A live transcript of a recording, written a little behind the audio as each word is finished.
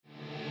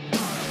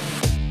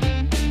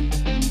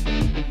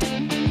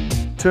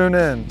Tune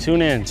in.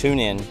 Tune in. Tune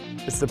in.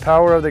 It's the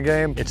power of the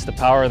game. It's the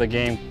power of the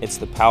game. It's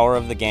the Power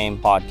of the Game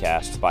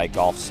podcast by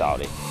Golf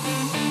Saudi.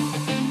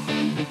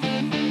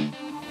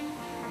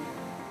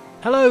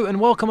 Hello and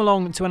welcome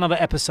along to another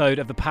episode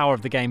of the Power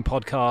of the Game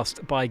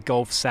podcast by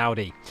Golf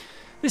Saudi.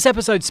 This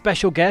episode's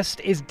special guest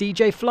is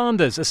DJ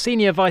Flanders, a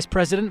Senior Vice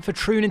President for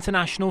Troon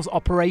International's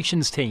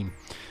operations team.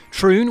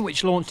 Troon,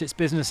 which launched its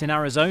business in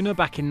Arizona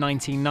back in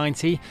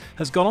 1990,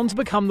 has gone on to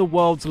become the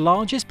world's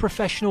largest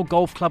professional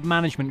golf club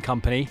management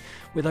company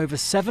with over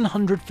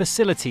 700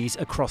 facilities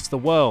across the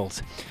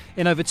world.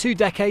 In over 2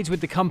 decades with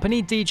the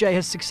company, DJ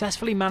has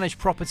successfully managed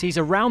properties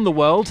around the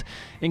world,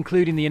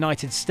 including the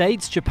United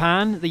States,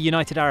 Japan, the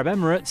United Arab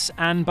Emirates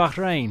and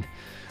Bahrain.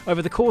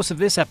 Over the course of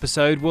this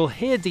episode, we'll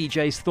hear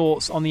DJ's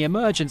thoughts on the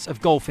emergence of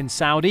golf in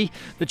Saudi,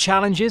 the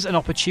challenges and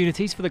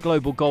opportunities for the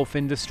global golf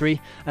industry,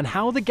 and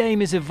how the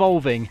game is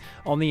evolving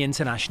on the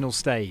international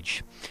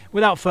stage.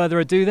 Without further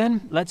ado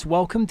then, let's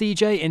welcome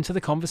DJ into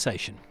the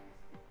conversation.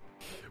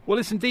 Well,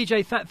 listen,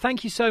 DJ,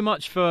 thank you so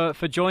much for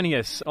joining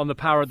us on the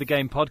Power of the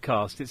Game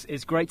podcast.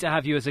 It's great to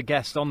have you as a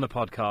guest on the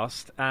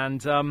podcast,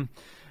 and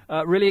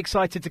really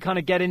excited to kind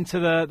of get into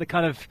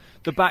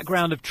the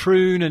background of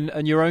Troon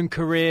and your own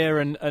career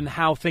and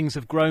how things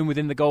have grown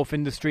within the golf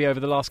industry over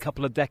the last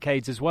couple of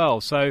decades as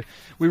well. So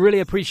we really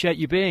appreciate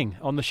you being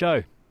on the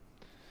show.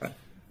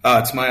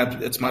 It's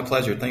my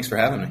pleasure. Thanks for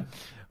having me.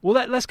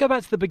 Well, let's go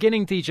back to the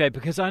beginning, DJ,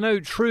 because I know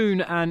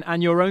Troon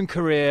and your own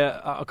career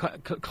are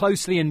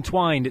closely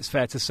entwined, it's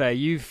fair to say.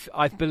 You've,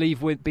 I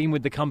believe, been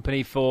with the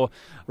company for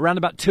around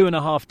about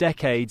 2.5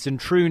 decades, and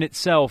Troon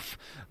itself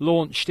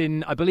launched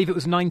in, I believe it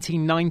was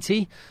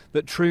 1990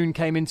 that Troon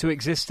came into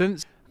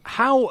existence.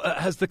 How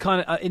has the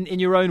kind of,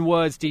 in your own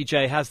words,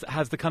 DJ,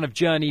 has the kind of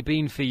journey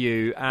been for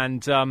you,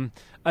 and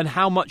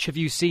how much have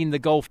you seen the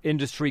golf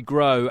industry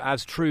grow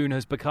as Troon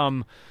has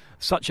become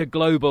such a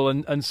global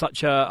and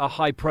such a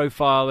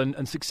high-profile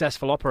and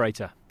successful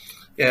operator?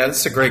 Yeah,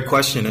 that's a great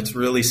question. It's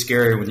really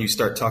scary when you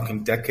start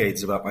talking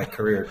decades about my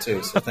career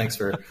too. So thanks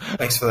for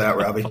that,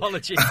 Robbie.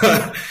 Apologies.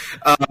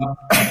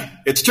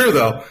 It's true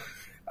though.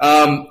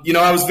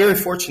 I was very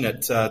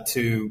fortunate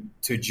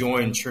to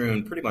join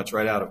Troon pretty much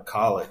right out of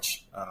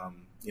college.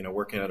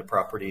 Working at a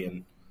property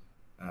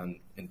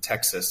in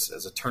Texas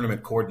as a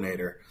tournament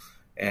coordinator,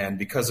 and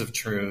because of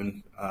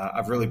Troon,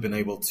 I've really been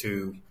able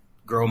to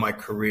grow my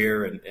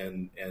career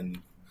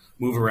and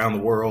move around the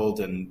world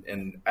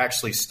and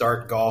actually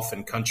start golf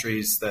in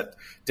countries that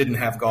didn't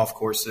have golf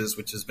courses,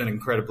 which has been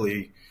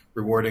incredibly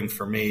rewarding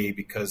for me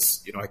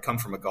because, I come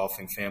from a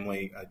golfing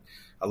family.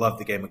 I love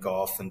the game of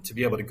golf, and to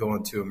be able to go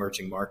into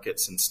emerging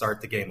markets and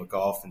start the game of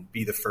golf and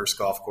be the first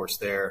golf course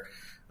there,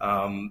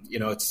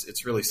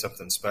 it's really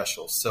something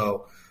special.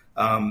 So,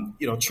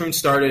 Troon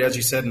started, as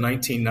you said, in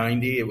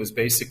 1990. It was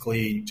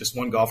basically just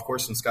one golf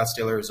course in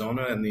Scottsdale,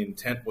 Arizona, and the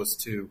intent was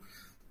to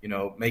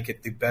make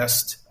it the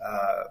best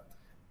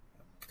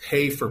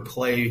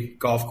pay-for-play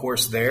golf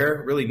course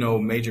there. Really no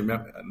major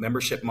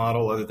membership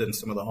model other than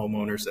some of the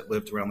homeowners that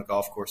lived around the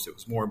golf course. It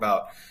was more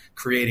about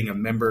creating a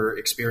member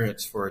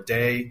experience for a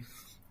day.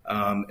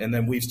 And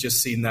then we've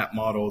just seen that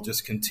model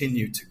just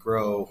continue to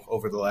grow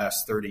over the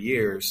last 30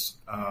 years.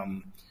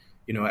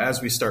 As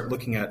we start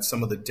looking at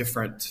some of the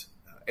different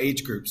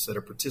age groups that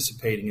are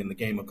participating in the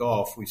game of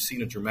golf, we've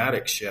seen a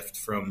dramatic shift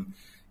from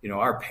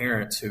our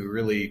parents who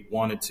really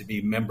wanted to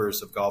be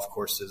members of golf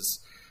courses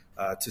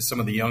to some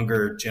of the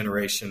younger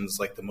generations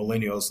like the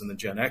millennials and the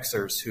Gen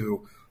Xers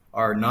who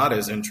are not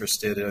as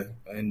interested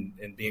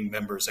in being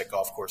members at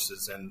golf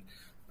courses. And,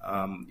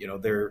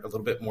 they're a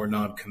little bit more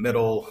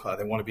non-committal.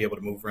 They want to be able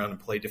to move around and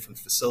play different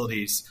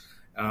facilities.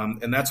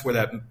 And that's where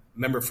that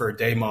member for a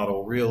day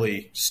model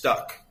really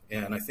stuck.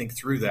 And I think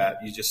through that,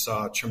 you just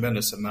saw a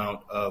tremendous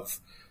amount of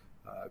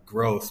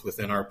growth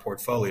within our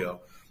portfolio.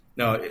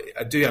 Now,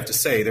 I do have to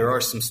say there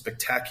are some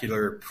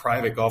spectacular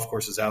private golf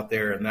courses out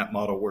there, and that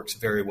model works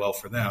very well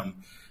for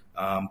them.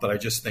 But I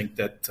just think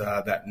that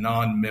that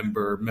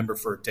non-member, member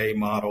for a day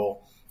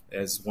model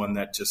is one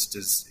that just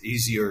is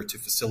easier to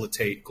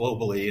facilitate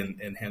globally,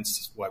 and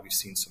hence why we've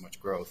seen so much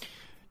growth.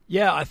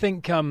 Yeah, I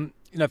think from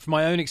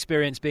my own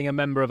experience being a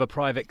member of a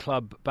private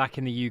club back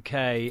in the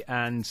UK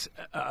and,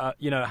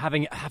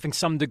 having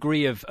some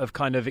degree of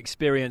kind of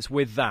experience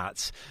with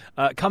that,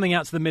 coming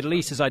out to the Middle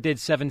East as I did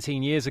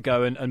 17 years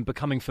ago and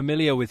becoming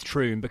familiar with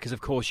Troon, because,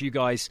 of course, you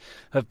guys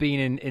have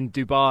been in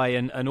Dubai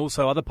and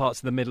also other parts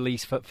of the Middle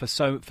East for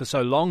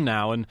so long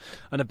now and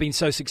have been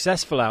so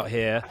successful out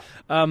here.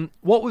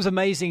 What was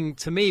amazing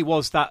to me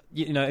was that,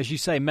 as you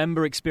say,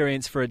 member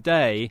experience for a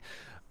day.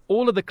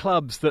 All of the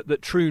clubs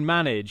that Troon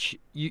manage,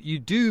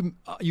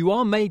 you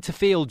are made to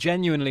feel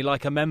genuinely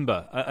like a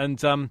member, and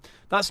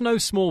that's no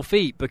small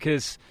feat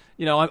because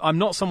I'm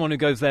not someone who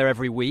goes there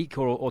every week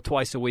or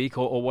twice a week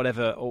or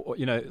whatever, or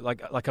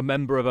like a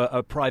member of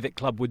a private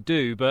club would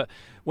do. But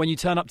when you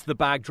turn up to the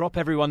bag drop,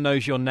 everyone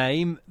knows your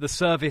name. The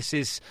service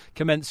is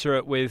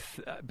commensurate with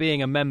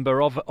being a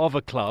member of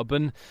a club,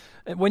 and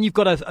when you've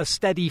got a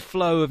steady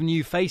flow of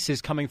new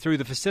faces coming through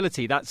the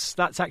facility, that's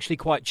actually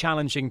quite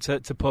challenging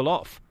to pull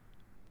off.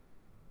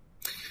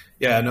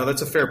 Yeah, no,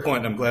 that's a fair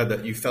point. I'm glad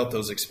that you felt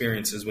those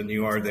experiences when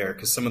you are there,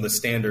 because some of the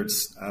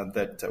standards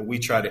that we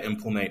try to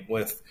implement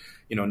with,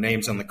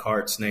 names on the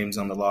carts, names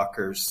on the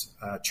lockers,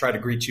 try to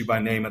greet you by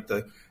name at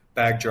the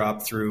bag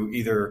drop through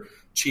either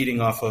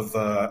cheating off of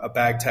a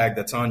bag tag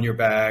that's on your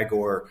bag,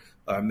 or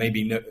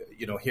maybe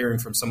hearing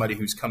from somebody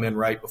who's come in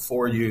right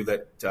before you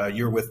that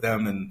you're with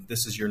them and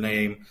this is your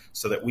name,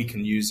 so that we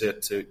can use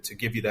it to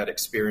give you that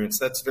experience.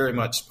 That's very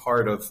much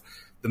part of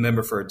the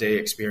member for a day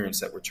experience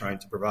that we're trying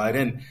to provide.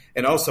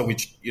 And also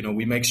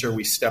we make sure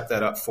we step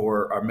that up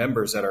for our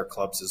members at our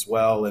clubs as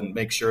well, and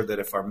make sure that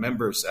if our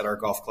members at our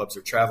golf clubs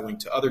are traveling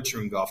to other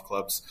Troon golf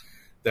clubs,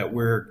 that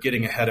we're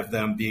getting ahead of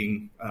them,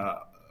 being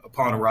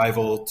upon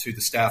arrival to the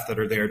staff that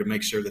are there, to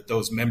make sure that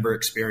those member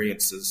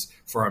experiences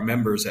for our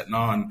members at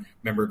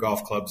non-member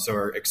golf clubs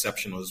are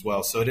exceptional as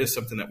well. So it is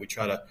something that we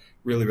try to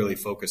really, really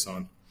focus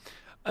on.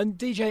 And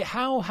DJ,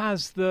 how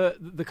has the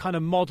kind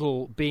of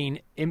model been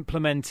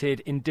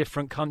implemented in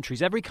different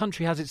countries? Every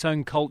country has its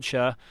own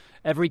culture.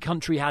 Every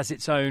country has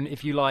its own,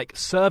 if you like,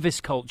 service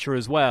culture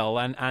as well,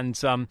 and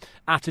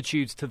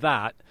attitudes to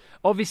that.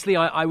 Obviously,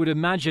 I would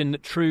imagine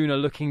that Troon are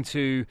looking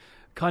to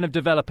kind of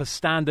develop a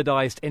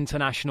standardized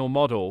international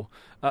model,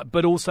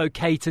 but also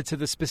cater to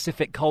the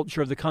specific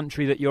culture of the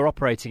country that you're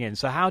operating in.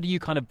 So how do you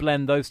kind of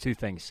blend those two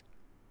things?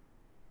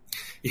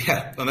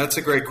 Yeah, well, that's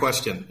a great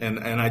question. And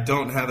I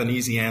don't have an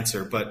easy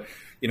answer, but,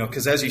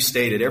 because as you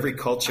stated, every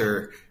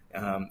culture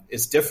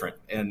is different,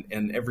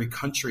 and every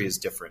country is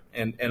different.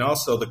 And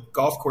also the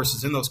golf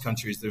courses in those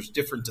countries, there's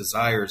different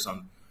desires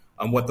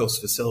on what those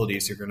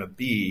facilities are going to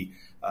be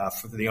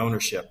for the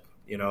ownership.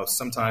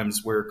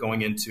 Sometimes we're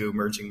going into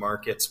emerging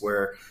markets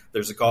where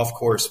there's a golf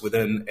course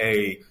within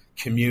a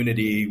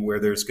community where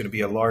there's going to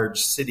be a large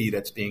city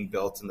that's being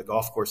built, and the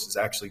golf course is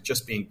actually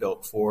just being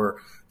built for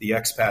the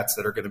expats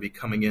that are going to be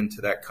coming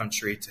into that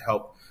country to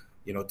help,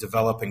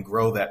 develop and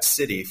grow that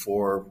city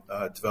for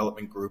a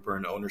development group or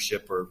an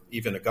ownership or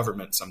even a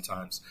government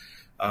sometimes.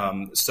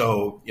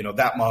 So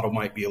that model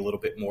might be a little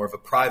bit more of a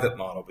private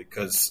model,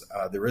 because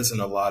there isn't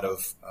a lot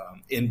of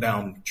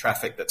inbound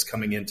traffic that's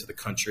coming into the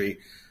country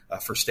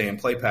for stay and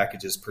play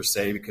packages per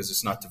se, because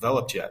it's not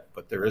developed yet.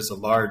 But there is a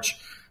large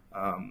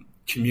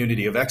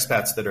community of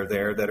expats that are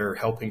there that are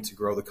helping to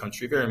grow the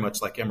country, very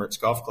much like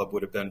Emirates Golf Club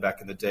would have been back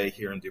in the day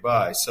here in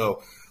Dubai.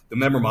 So the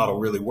member model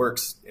really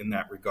works in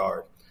that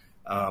regard.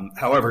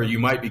 However, you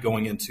might be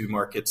going into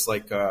markets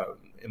like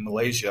in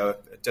Malaysia,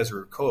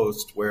 Desert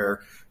Coast,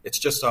 where it's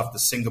just off the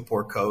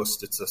Singapore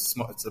coast. It's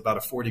about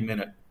a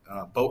 40-minute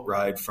boat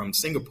ride from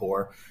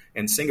Singapore,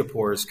 and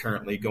Singapore is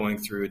currently going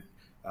through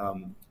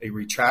a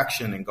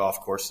retraction in golf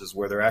courses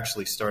where they're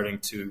actually starting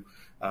to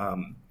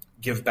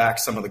give back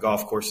some of the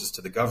golf courses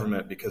to the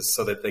government,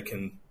 so that they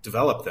can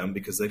develop them,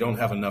 because they don't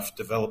have enough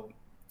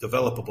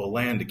developable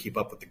land to keep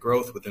up with the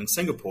growth within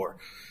Singapore.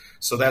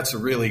 So that's a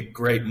really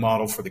great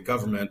model for the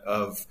government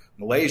of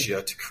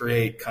Malaysia to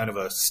create kind of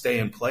a stay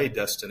and play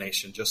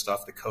destination just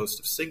off the coast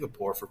of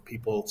Singapore for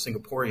people,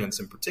 Singaporeans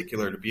in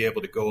particular, to be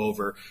able to go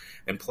over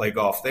and play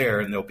golf there.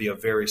 And there'll be a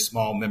very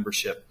small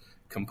membership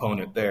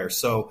component there.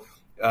 So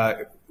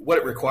what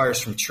it requires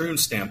from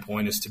Troon's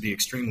standpoint is to be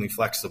extremely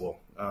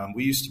flexible.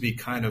 We used to be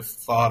kind of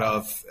thought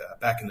of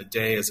back in the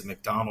day as a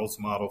McDonald's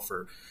model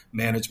for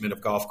management of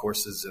golf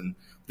courses, and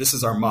this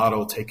is our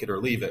model, take it or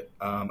leave it.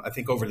 I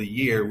think over the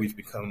year we've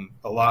become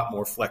a lot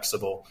more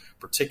flexible,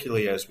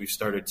 particularly as we've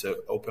started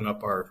to open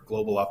up our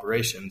global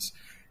operations.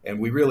 And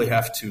we really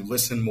have to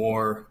listen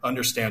more,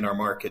 understand our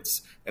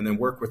markets, and then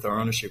work with our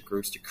ownership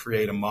groups to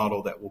create a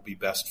model that will be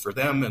best for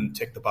them and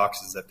tick the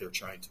boxes that they're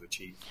trying to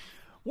achieve.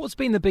 What's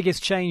been the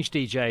biggest change,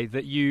 DJ,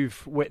 that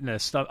you've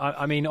witnessed?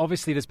 I mean,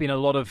 obviously there's been a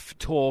lot of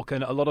talk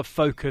and a lot of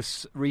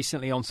focus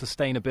recently on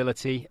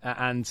sustainability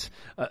and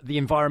the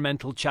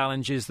environmental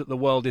challenges that the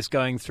world is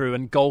going through,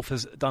 and golf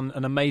has done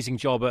an amazing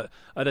job at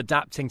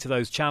adapting to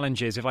those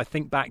challenges. If I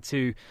think back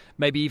to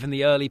maybe even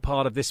the early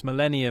part of this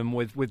millennium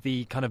with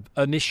the kind of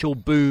initial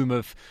boom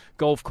of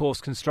golf course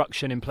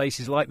construction in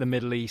places like the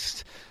Middle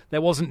East,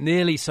 there wasn't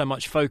nearly so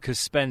much focus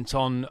spent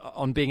on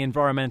being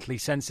environmentally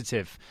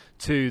sensitive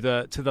to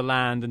the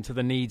land and to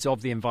the needs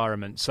of the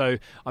environment. So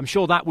I'm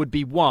sure that would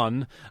be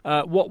one.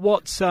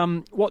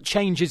 What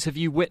changes have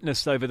you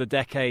witnessed over the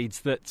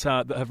decades that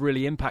have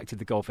really impacted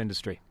the golf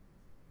industry?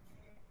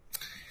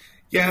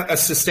 Yeah,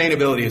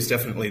 sustainability is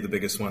definitely the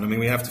biggest one. I mean,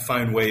 we have to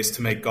find ways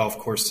to make golf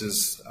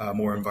courses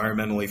more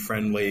environmentally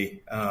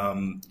friendly.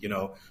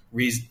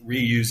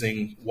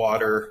 Reusing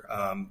water.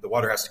 The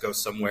water has to go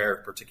somewhere,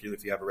 particularly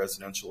if you have a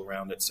residential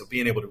around it. So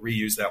being able to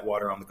reuse that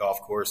water on the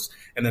golf course,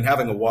 and then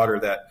having a water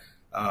that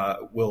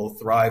will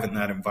thrive in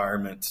that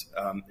environment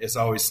is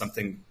always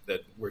something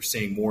that we're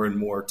seeing more and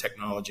more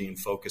technology and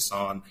focus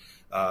on.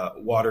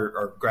 Water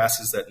or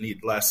grasses that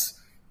need less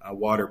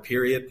water,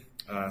 period,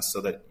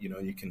 so that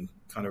you can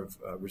kind of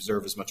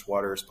reserve as much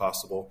water as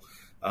possible.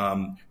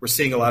 We're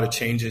seeing a lot of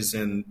changes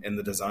in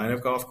the design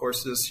of golf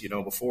courses.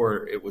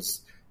 Before it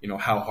was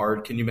how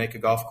hard can you make a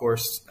golf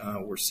course?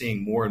 We're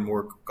seeing more and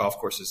more golf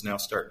courses now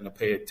starting to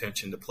pay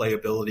attention to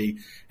playability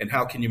and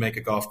how can you make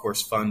a golf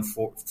course fun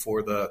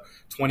for the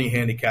 20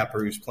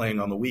 handicapper who's playing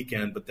on the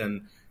weekend, but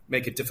then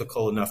make it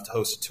difficult enough to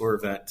host a tour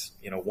event,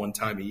 one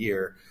time a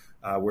year,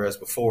 whereas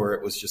before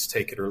it was just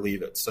take it or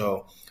leave it.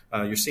 So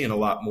you're seeing a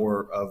lot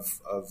more of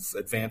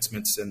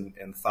advancements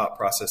and thought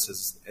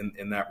processes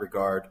in that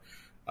regard.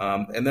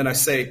 And then I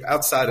say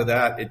outside of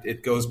that,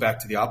 it goes back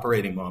to the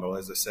operating model.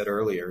 As I said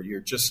earlier,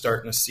 you're just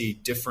starting to see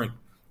different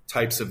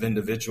types of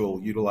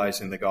individual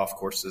utilizing the golf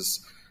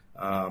courses.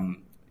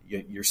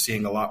 You're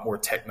seeing a lot more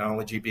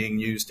technology being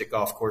used at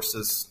golf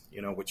courses,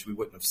 which we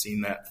wouldn't have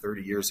seen that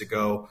 30 years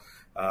ago.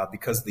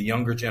 Because the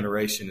younger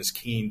generation is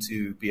keen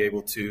to be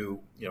able to,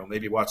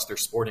 maybe watch their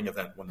sporting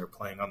event when they're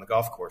playing on the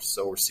golf course.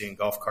 So we're seeing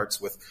golf carts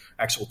with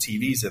actual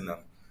TVs in them.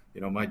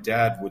 My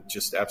dad would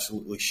just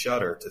absolutely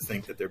shudder to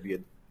think that there'd be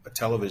a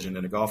television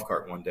in a golf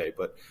cart one day.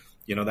 But,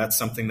 that's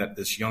something that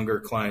this younger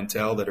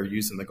clientele that are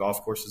using the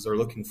golf courses are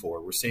looking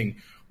for. We're seeing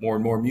more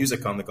and more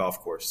music on the golf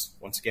course.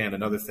 Once again,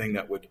 another thing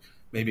that would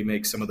maybe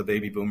make some of the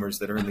baby boomers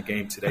that are in the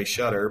game today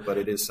shudder, but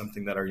it is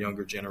something that our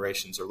younger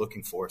generations are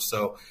looking for.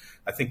 So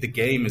I think the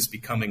game is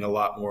becoming a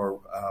lot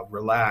more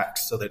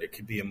relaxed so that it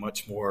can be a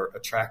much more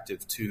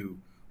attractive to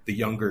the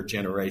younger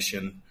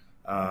generation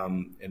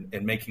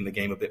and making the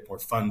game a bit more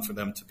fun for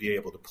them to be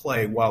able to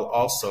play while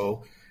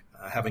also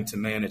having to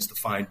manage the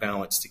fine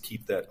balance to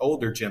keep that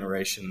older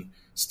generation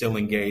still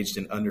engaged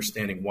in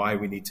understanding why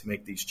we need to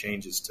make these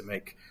changes to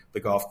make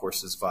the golf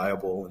courses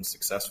viable and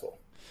successful.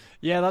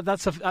 Yeah,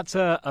 that's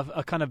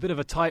a kind of bit of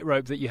a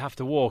tightrope that you have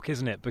to walk,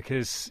 isn't it?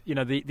 Because,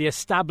 the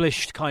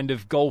established kind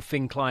of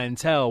golfing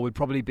clientele would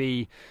probably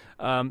be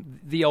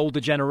the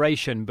older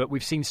generation, but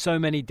we've seen so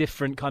many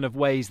different kind of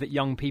ways that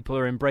young people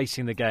are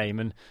embracing the game.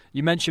 And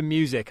you mentioned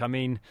music. I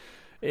mean,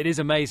 it is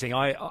amazing.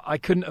 I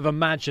couldn't have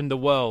imagined a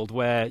world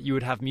where you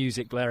would have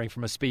music blaring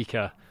from a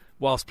speaker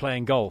whilst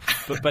playing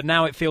golf, but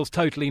now it feels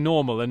totally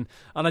normal. And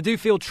I do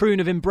feel Troon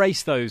have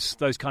embraced those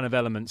kind of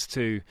elements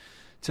to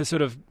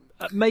sort of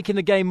making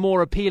the game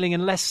more appealing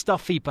and less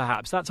stuffy,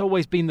 perhaps. That's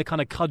always been the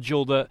kind of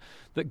cudgel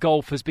that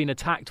golf has been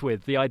attacked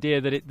with, the idea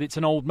that it's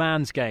an old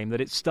man's game,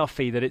 that it's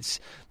stuffy, that it's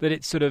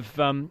sort of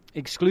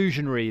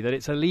exclusionary, that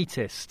it's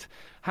elitist.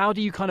 How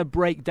do you kind of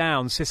break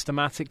down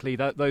systematically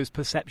those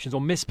perceptions,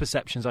 or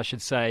misperceptions, I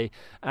should say,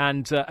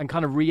 and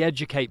kind of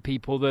re-educate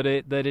people that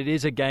it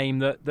is a game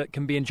that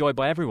can be enjoyed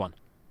by everyone?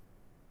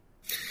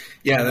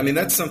 Yeah, I mean,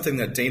 that's something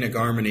that Dana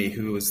Garmany,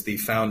 who is the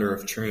founder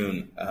of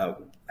Troon,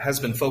 has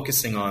been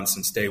focusing on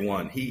since day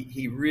one.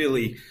 He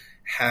really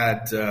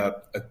had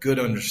a good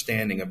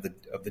understanding of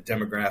the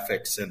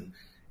demographics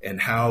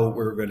and how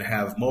we're going to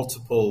have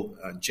multiple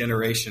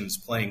generations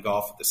playing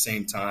golf at the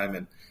same time,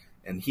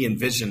 and he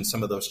envisioned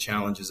some of those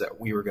challenges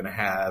that we were going to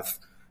have,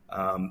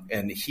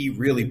 and he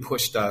really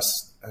pushed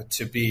us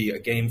to be a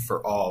game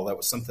for all. That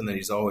was something that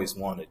he's always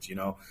wanted,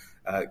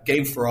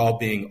 game for all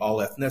being all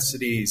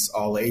ethnicities,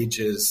 all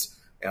ages,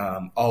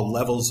 all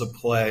levels of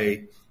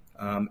play.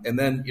 And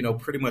then,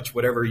 pretty much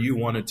whatever you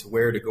wanted to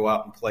wear to go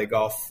out and play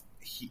golf,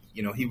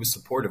 he was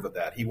supportive of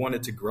that. He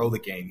wanted to grow the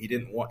game.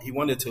 He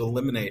wanted to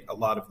eliminate a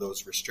lot of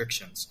those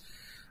restrictions.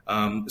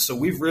 So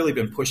we've really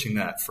been pushing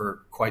that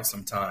for quite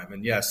some time.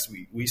 And yes,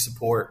 we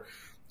support,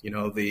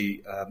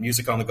 the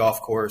music on the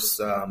golf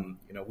course.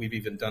 We've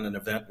even done an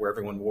event where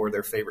everyone wore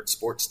their favorite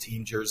sports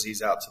team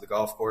jerseys out to the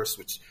golf course,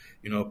 which,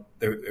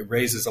 it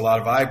raises a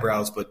lot of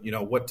eyebrows, but,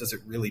 what does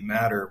it really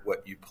matter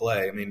what you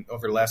play? I mean,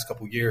 over the last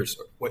couple of years,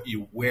 what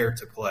you wear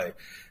to play.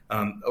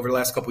 Over the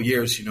last couple of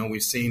years,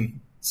 we've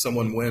seen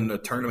someone win a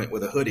tournament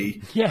with a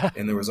hoodie,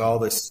 and there was all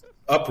this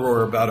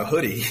uproar about a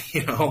hoodie,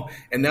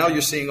 and now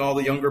you're seeing all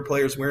the younger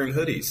players wearing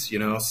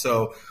hoodies,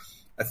 so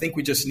I think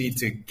we just need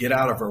to get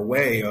out of our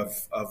way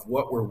of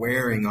what we're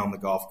wearing on the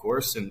golf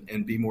course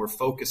and be more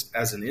focused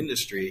as an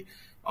industry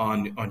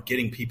on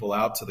getting people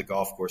out to the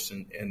golf course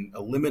and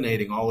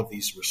eliminating all of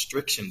these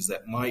restrictions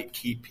that might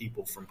keep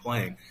people from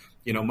playing.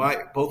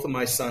 Both of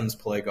my sons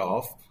play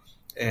golf,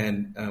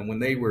 and when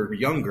they were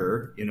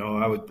younger,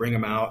 I would bring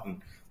them out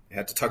and they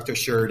had to tuck their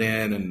shirt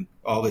in and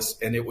all this,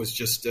 and it was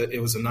just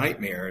it was a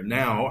nightmare. And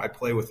now I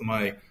play with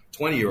my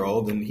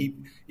 20-year-old, and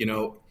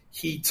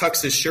he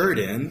tucks his shirt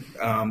in,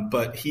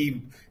 but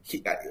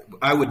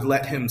I would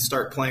let him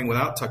start playing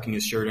without tucking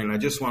his shirt in. I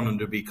just want him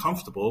to be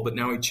comfortable, but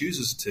now he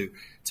chooses to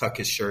tuck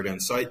his shirt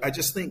in. So I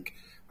think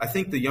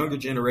the younger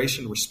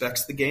generation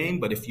respects the game,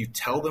 but if you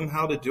tell them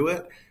how to do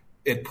it,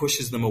 it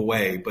pushes them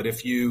away. But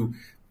if you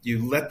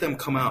let them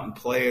come out and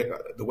play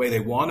the way they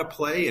want to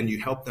play, and you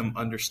help them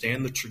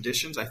understand the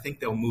traditions, I think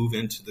they'll move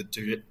into the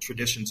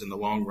traditions in the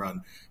long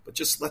run. But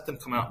just let them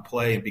come out and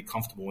play and be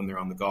comfortable when they're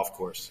on the golf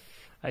course.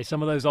 Hey,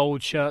 some of those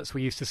old shirts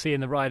we used to see in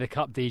the Ryder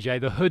Cup,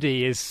 DJ, the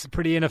hoodie is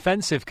pretty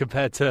inoffensive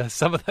compared to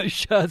some of those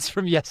shirts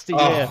from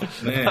yesteryear,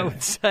 I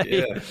would say.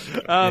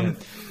 Yeah.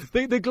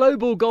 The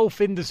global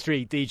golf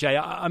industry, DJ,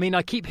 I mean,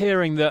 I keep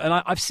hearing that, and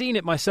I've seen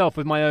it myself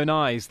with my own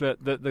eyes,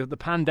 that the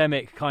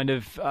pandemic kind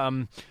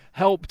of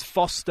helped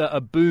foster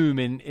a boom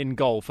in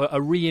golf, a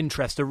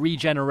reinterest, a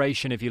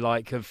regeneration, if you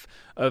like, of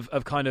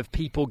kind of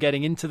people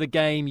getting into the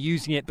game,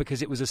 using it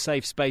because it was a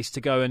safe space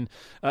to go and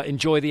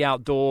enjoy the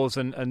outdoors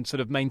and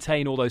sort of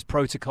maintain all those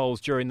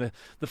protocols during the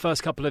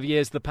first couple of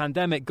years of the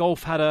pandemic.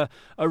 Golf had a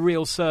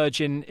real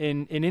surge in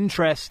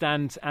interest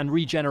and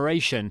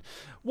regeneration.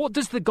 What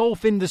does the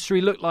golf industry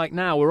look like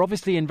now? We're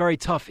obviously in very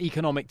tough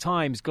economic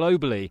times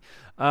globally.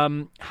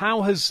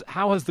 How has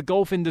the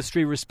golf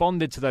industry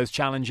responded to those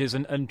challenges,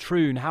 and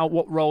Troon,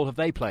 what role have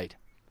they played?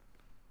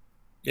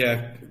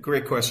 Yeah,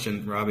 great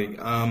question, Robbie.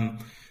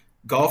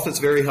 Golf is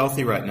very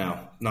healthy right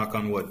now, knock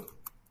on wood.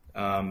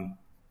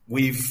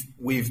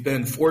 We've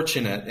been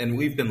fortunate and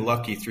we've been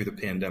lucky through the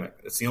pandemic.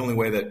 It's the only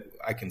way that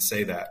I can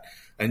say that.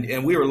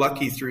 And we were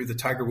lucky through the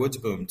Tiger Woods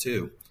boom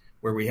too,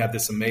 where we had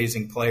this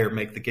amazing player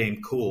make the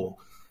game cool.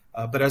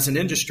 But as an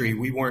industry,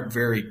 we weren't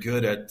very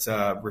good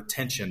at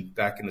retention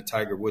back in the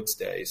Tiger Woods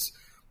days.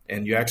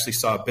 And you actually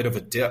saw a bit of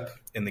a dip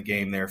in the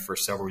game there for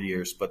several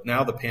years. But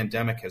now the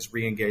pandemic has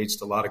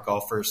re-engaged a lot of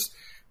golfers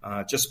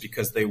just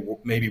because they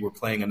maybe were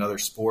playing another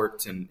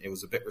sport and it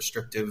was a bit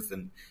restrictive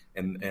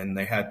and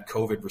they had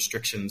COVID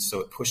restrictions.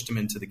 So it pushed them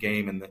into the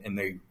game and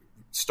they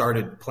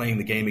started playing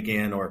the game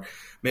again. Or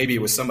maybe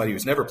it was somebody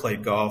who's never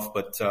played golf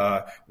but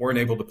weren't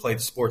able to play the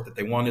sport that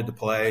they wanted to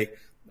play.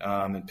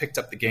 And picked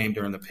up the game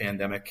during the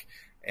pandemic.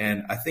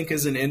 And I think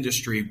as an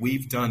industry,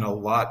 we've done a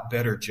lot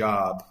better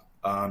job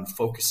on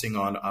focusing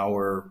on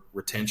our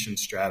retention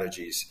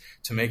strategies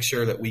to make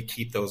sure that we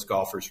keep those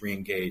golfers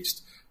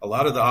re-engaged. A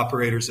lot of the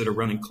operators that are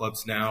running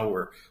clubs now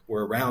were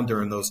around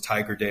during those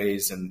Tiger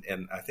days. And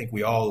I think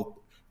we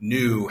all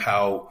knew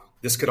how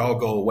this could all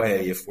go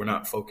away if we're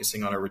not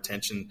focusing on our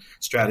retention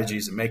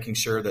strategies and making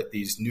sure that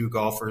these new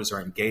golfers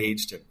are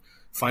engaged and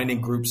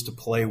finding groups to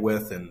play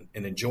with and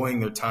enjoying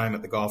their time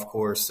at the golf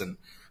course and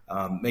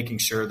making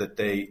sure that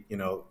they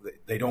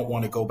don't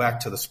want to go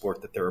back to the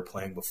sport that they were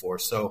playing before.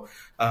 So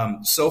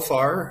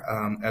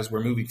far, as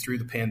we're moving through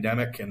the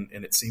pandemic and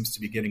it seems to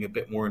be getting a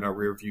bit more in our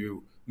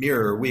rearview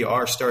mirror, we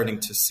are starting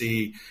to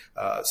see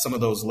some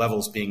of those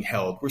levels being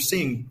held. We're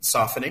seeing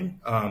softening,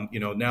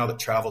 now that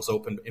travel's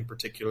open, in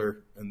particular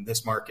in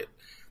this market.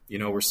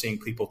 We're seeing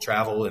people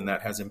travel and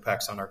that has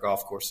impacts on our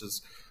golf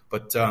courses.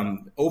 But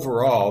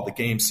overall, the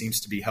game seems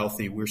to be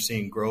healthy. We're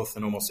seeing growth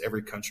in almost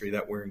every country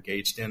that we're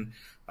engaged in,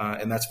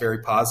 and that's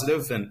very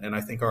positive. And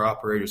I think our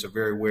operators are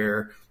very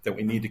aware that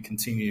we need to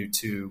continue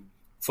to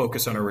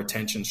focus on our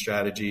retention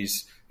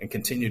strategies and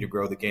continue to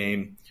grow the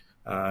game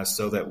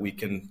so that we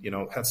can,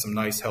 have some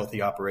nice,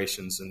 healthy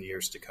operations in the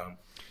years to come.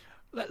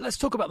 Let's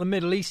talk about the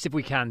Middle East if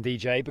we can,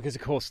 DJ, because,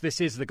 of course, this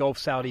is the Golf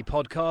Saudi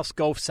podcast.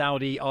 Golf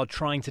Saudi are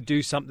trying to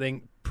do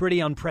something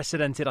pretty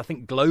unprecedented, I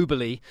think,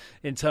 globally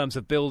in terms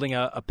of building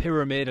a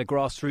pyramid, a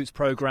grassroots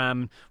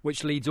program,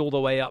 which leads all the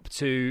way up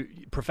to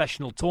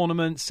professional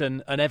tournaments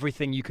and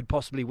everything you could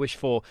possibly wish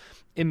for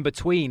in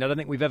between. I don't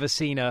think we've ever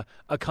seen a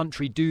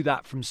country do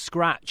that from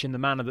scratch in the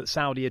manner that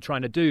Saudi are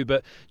trying to do.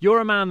 But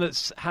you're a man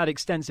that's had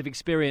extensive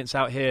experience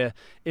out here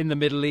in the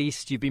Middle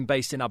East. You've been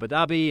based in Abu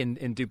Dhabi,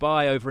 in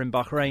Dubai, over in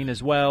Bahrain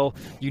as well.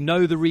 You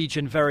know the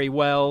region very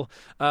well.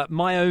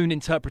 My own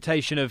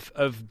interpretation of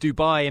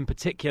Dubai in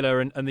particular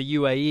and the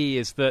UAE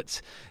is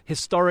that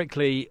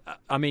historically,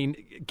 I mean,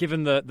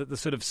 given the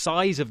sort of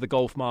size of the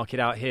golf market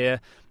out here,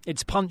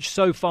 it's punched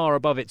so far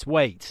above its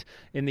weight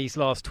in these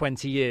last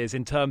 20 years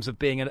in terms of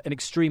being an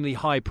extremely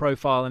high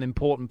profile and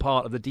important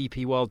part of the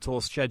DP World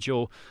Tour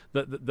schedule,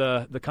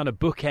 the kind of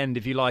bookend,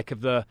 if you like,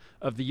 of the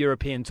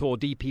European Tour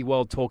DP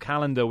World Tour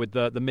calendar, with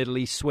the Middle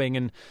East swing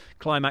and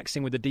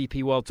climaxing with the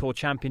DP World Tour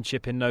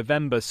Championship in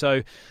November.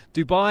 So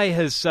Dubai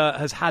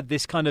has had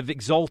this kind of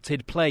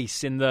exalted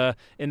place in the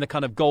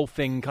kind of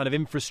golfing kind of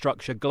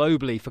infrastructure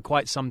globally for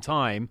quite some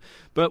time.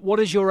 But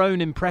what is your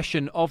own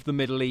impression of the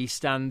Middle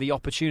East and the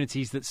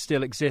opportunities that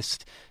still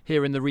exist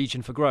here in the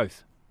region for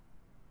growth?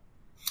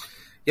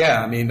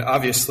 Yeah, I mean,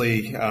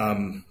 obviously,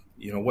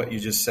 what you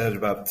just said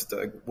about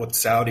what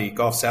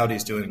Golf Saudi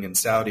is doing in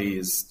Saudi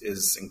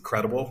is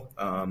incredible.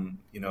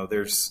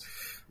 There's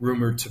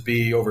rumored to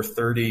be over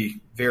 30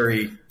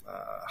 very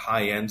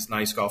high-end,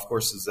 nice golf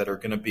courses that are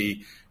going to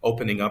be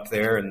opening up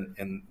there,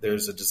 and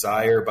there's a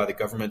desire by the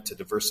government to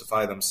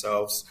diversify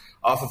themselves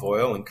off of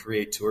oil and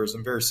create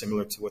tourism, very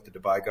similar to what the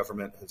Dubai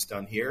government has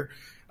done here.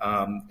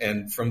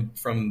 And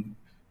from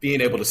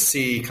being able to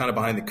see kind of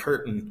behind the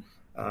curtain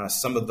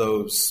some of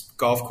those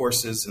golf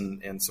courses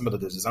and some of the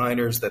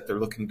designers that they're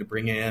looking to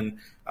bring in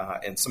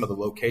and some of the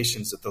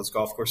locations that those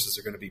golf courses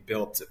are going to be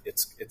built,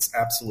 it's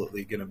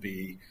absolutely going to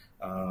be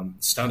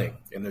stunning.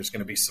 And there's going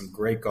to be some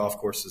great golf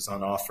courses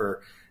on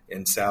offer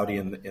in Saudi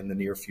in the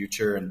near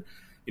future. And,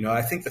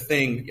 I think the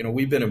thing,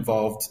 we've been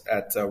involved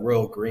at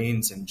Royal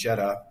Greens in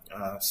Jeddah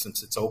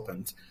since it's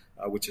opened,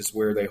 which is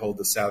where they hold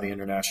the Saudi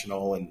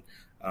International, and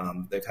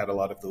they've had a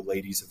lot of the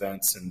ladies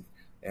events,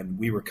 and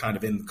we were kind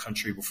of in the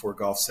country before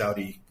Golf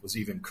Saudi was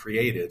even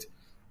created.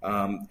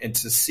 And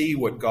to see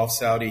what Golf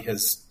Saudi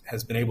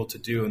has been able to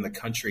do in the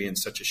country in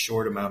such a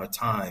short amount of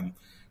time,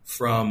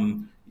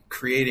 from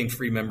creating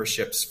free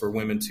memberships for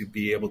women to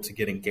be able to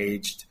get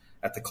engaged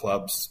at the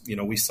clubs.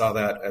 We saw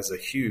that as a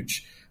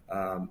huge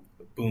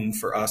boom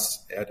for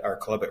us at our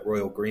club at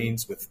Royal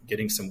Greens, with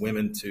getting some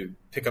women to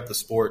pick up the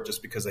sport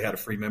just because they had a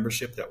free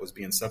membership that was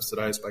being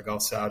subsidized by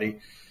Golf Saudi.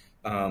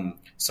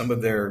 Some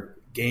of their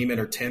game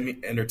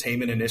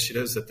entertainment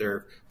initiatives that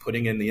they're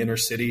putting in the inner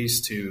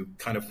cities to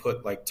kind of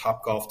put like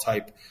Topgolf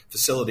type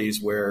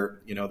facilities where,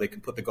 they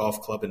can put the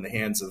golf club in the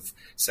hands of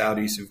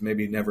Saudis who've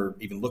maybe never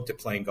even looked at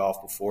playing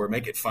golf before,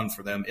 make it fun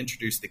for them,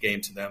 introduce the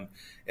game to them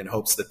in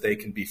hopes that they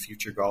can be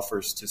future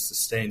golfers to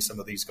sustain some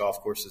of these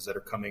golf courses that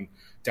are coming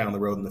down the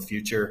road in the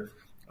future,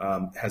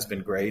 has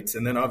been great.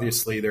 And then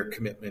obviously their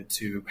commitment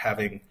to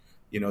having,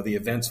 the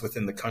events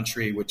within the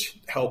country, which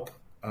help,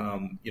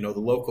 the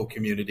local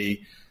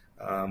community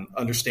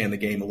understand the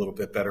game a little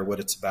bit better, what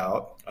it's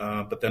about,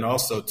 but then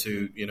also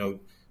to,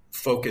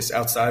 focus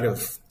outside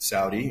of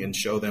Saudi and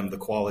show them the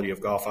quality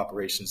of golf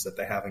operations that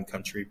they have in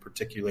country,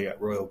 particularly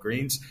at Royal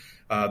Greens.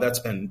 That's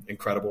been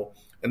incredible.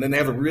 And then they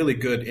have a really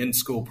good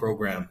in-school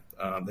program.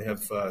 They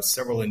have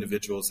several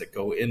individuals that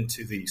go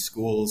into the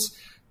schools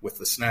with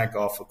the snag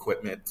golf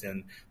equipment,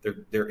 and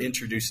they're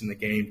introducing the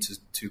game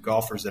to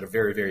golfers at a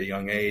very, very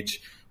young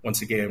age,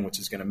 once again, which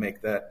is going to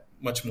make that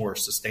much more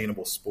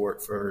sustainable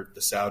sport for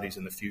the Saudis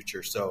in the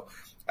future. So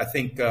I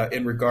think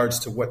in regards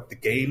to what the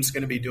game's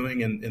going to be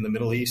doing in the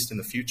Middle East in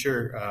the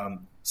future,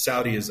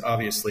 Saudi is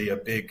obviously a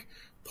big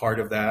part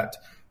of that.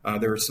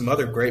 There are some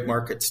other great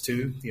markets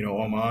too.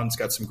 Oman's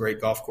got some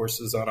great golf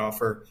courses on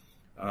offer.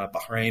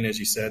 Bahrain, as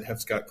you said,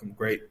 has got some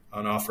great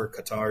on offer.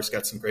 Qatar's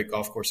got some great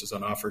golf courses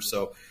on offer.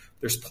 So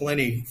there's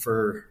plenty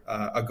for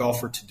a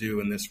golfer to do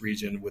in this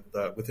region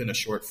within a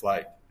short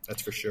flight.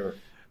 That's for sure.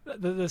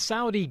 The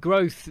Saudi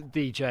growth,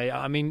 DJ,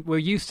 I mean, we're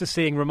used to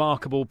seeing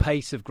remarkable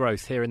pace of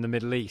growth here in the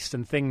Middle East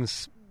and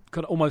things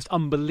kind of almost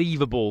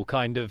unbelievable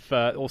kind of,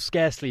 or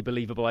scarcely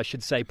believable, I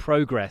should say,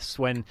 progress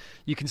when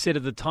you consider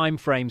the time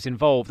frames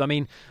involved. I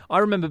mean, I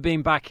remember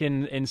being back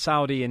in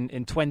Saudi in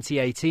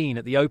 2018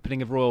 at the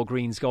opening of Royal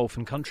Greens Golf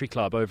and Country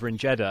Club over in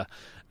Jeddah.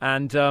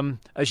 And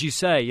as you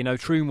say,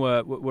 Troon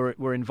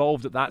were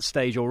involved at that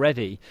stage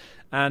already.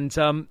 And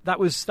that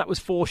was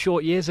 4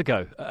 short years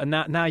ago. And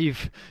now you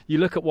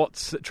look at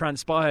what's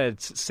transpired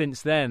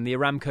since then. The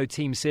Aramco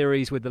Team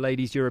Series with the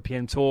Ladies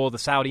European Tour, the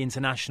Saudi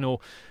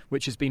International,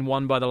 which has been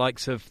won by the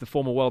likes of the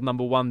former world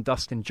number one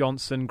Dustin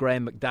Johnson,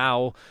 Graham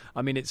McDowell.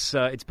 I mean, it's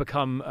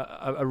become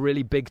a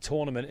really big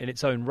tournament in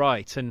its own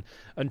right. And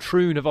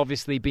Troon have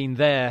obviously been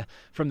there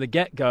from the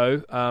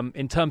get-go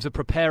in terms of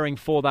preparing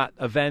for that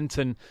event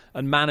and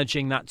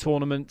managing that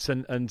tournament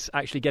and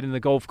actually getting the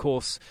golf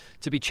course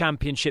to be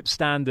championship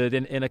standard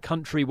in a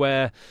country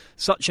where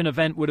such an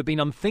event would have been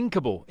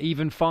unthinkable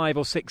even 5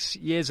 or 6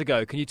 years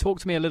ago. Can you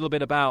talk to me a little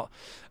bit about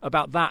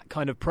that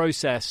kind of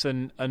process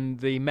and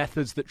the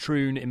methods that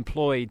Troon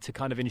employed to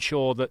kind of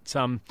ensure that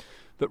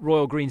that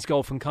Royal Greens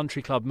Golf and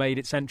Country Club made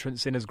its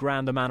entrance in as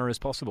grand a manner as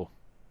possible?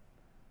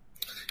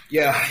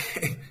 Yeah,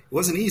 it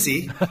wasn't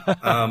easy.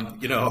 I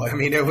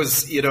mean, it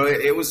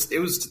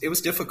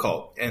was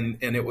difficult, and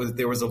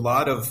there was a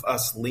lot of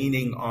us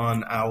leaning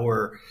on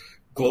our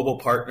global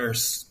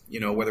partners,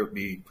 whether it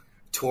be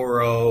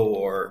Toro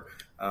or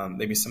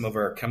maybe some of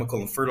our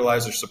chemical and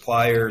fertilizer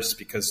suppliers,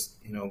 because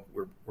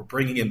we're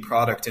bringing in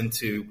product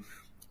into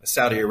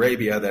Saudi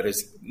Arabia that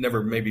has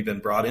never maybe been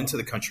brought into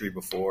the country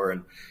before,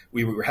 and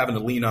we were having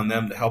to lean on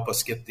them to help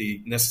us get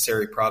the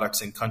necessary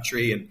products in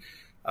country. And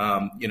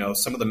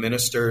some of the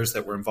ministers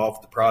that were involved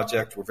with the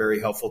project were very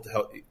helpful to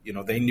help.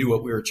 They knew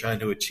what we were trying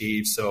to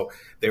achieve, so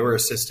they were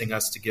assisting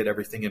us to get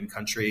everything in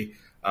country.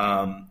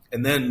 And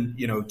then,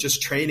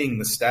 just training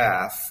the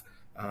staff,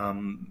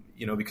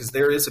 because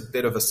there is a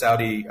bit of a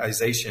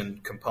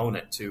Saudiization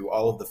component to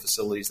all of the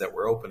facilities that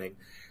we're opening.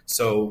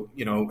 So,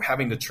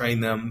 having to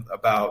train them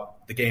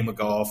about the game of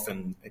golf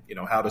and,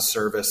 how to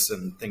service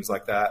and things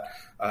like that.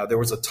 There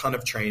was a ton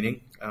of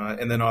training.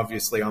 And then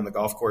obviously on the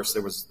golf course,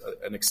 there was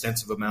an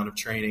extensive amount of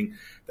training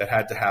that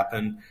had to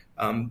happen.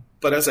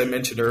 But as I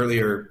mentioned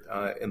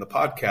earlier in the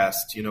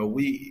podcast,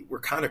 we're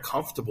kind of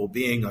comfortable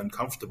being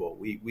uncomfortable.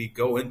 We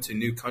go into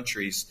new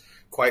countries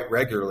quite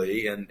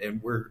regularly,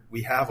 and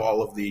we have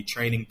all of the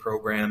training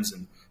programs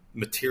and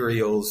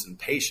materials and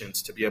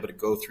patience to be able to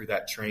go through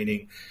that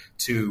training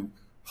to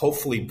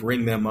hopefully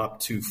bring them up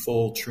to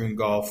full Troon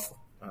Golf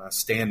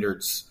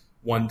standards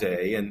one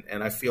day.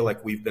 And I feel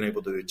like we've been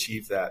able to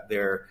achieve that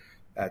there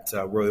at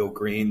Royal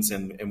Greens,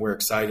 and we're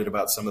excited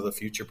about some of the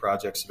future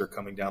projects that are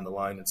coming down the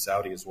line in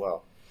Saudi as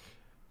well.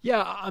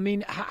 Yeah, I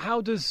mean,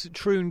 how does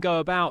Troon go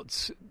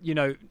about,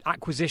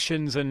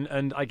 acquisitions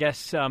and I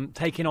guess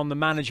taking on the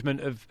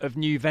management of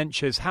new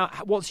ventures?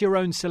 What's your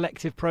own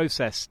selective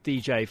process,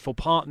 DJ, for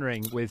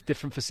partnering with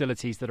different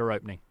facilities that are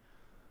opening?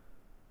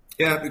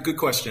 Yeah, good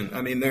question.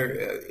 I mean,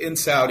 in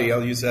Saudi,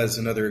 I'll use that as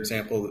another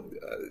example.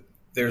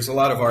 There's a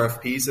lot of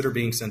RFPs that are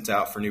being sent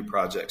out for new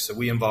projects. So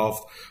we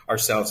involve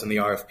ourselves in the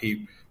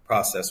RFP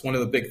process. One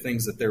of the big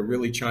things that they're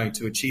really trying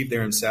to achieve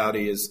there in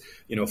Saudi is,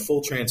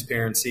 full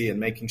transparency and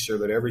making sure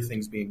that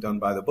everything's being done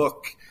by the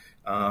book.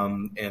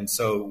 And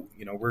so,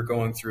 we're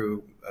going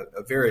through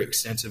a very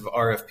extensive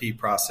RFP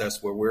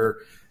process where we're,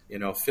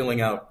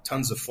 filling out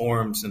tons of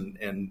forms and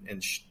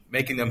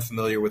making them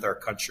familiar with our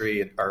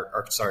country and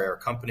our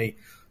company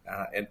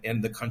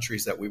and the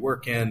countries that we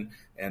work in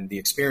and the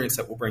experience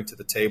that we'll bring to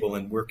the table.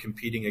 And we're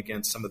competing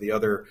against some of the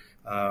other,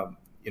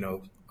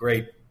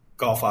 great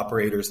golf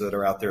operators that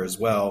are out there as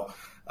well.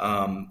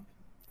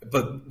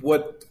 But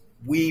what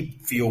we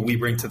feel we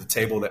bring to the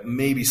table that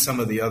maybe some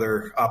of the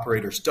other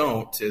operators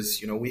don't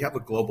is, we have a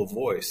global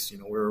voice.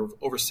 We're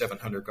over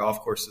 700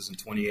 golf courses in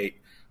 28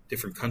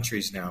 different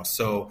countries now.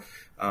 So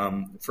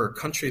for a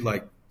country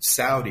like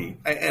Saudi,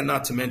 and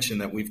not to mention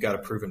that we've got a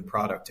proven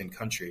product in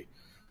country,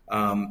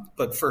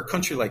 but for a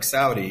country like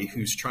Saudi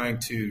who's trying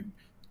to,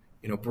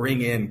 bring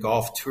in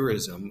golf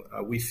tourism,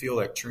 we feel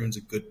like Troon's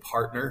a good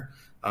partner.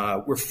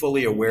 We're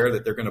fully aware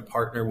that they're going to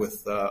partner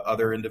with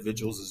other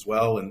individuals as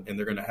well, and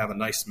they're going to have a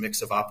nice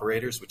mix of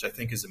operators, which I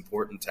think is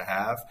important to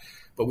have.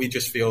 But we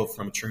just feel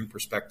from a Troon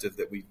perspective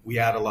that we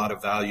add a lot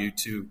of value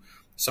to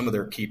some of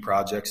their key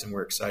projects, and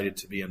we're excited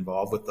to be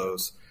involved with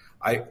those.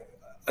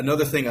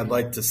 Another thing I'd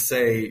like to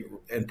say,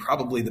 and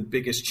probably the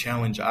biggest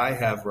challenge I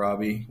have,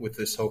 Robbie, with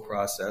this whole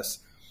process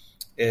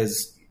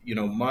is,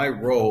 my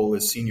role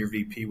as senior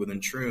VP within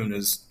Troon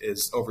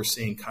is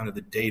overseeing kind of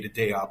the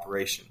day-to-day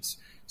operations.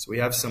 So we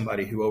have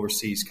somebody who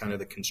oversees kind of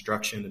the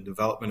construction and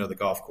development of the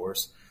golf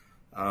course,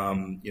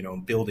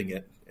 building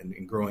it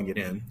and growing it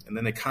in. And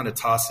then they kind of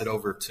toss it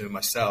over to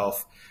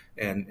myself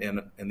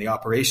and the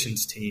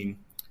operations team.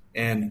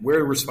 And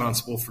we're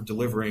responsible for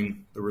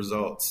delivering the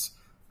results.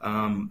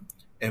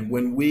 And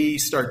when we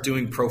start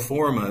doing pro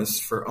formas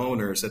for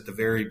owners at the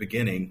very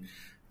beginning,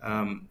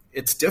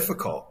 it's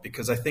difficult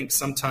because I think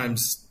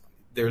sometimes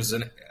there's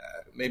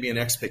maybe an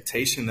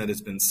expectation that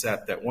has been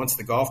set that once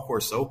the golf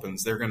course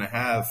opens, they're going to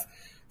have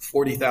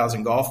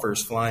 40,000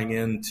 golfers flying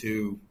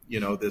into,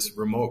 this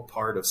remote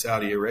part of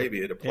Saudi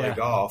Arabia to play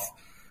golf.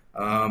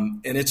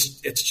 And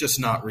it's just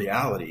not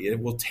reality. It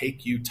will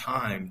take you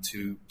time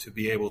to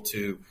be able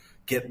to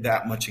get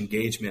that much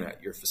engagement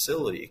at your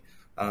facility.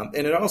 And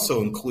it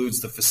also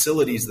includes the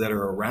facilities that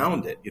are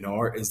around it.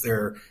 Is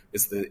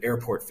the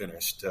airport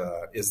finished?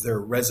 Is there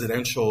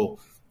residential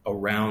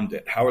around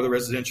it? How are the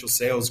residential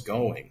sales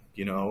going?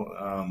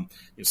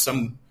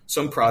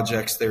 Some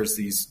projects, there's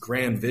these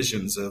grand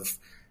visions of,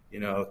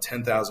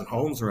 10,000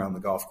 homes around the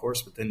golf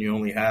course, but then you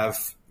only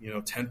have,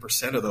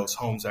 10% of those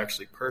homes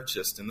actually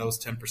purchased. And those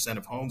 10%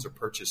 of homes are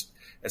purchased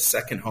as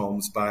second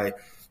homes by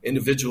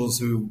individuals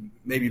who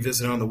maybe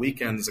visit on the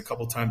weekends a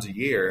couple times a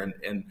year.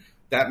 And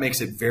that makes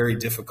it very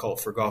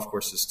difficult for golf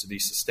courses to be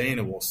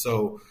sustainable.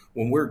 So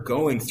when we're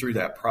going through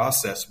that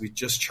process, we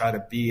just try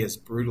to be as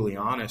brutally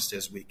honest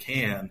as we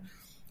can.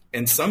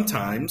 And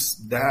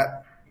sometimes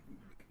that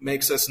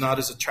makes us not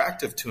as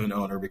attractive to an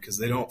owner because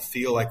they don't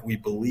feel like we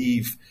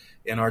believe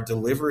in our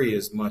delivery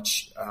as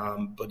much.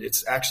 But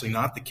it's actually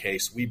not the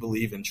case. We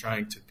believe in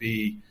trying to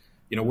be,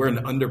 we're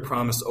an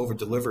under-promise,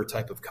 over-deliver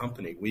type of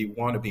company. We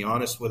want to be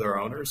honest with our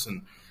owners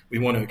and we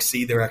want to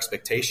exceed their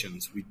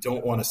expectations. We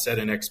don't want to set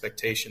an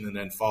expectation and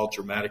then fall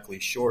dramatically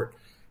short.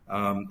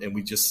 And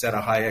we just set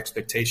a high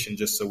expectation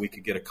just so we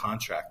could get a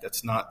contract.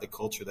 That's not the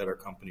culture that our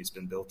company's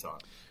been built on.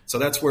 So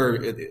that's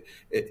where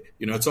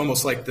it's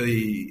almost like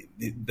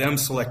them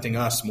selecting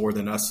us more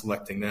than us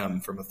selecting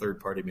them from a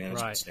third-party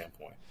management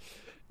standpoint.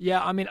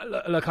 Yeah, I mean,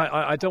 look,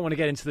 I don't want to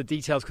get into the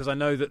details because I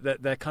know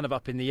that they're kind of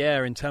up in the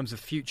air in terms of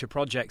future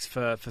projects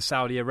for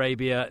Saudi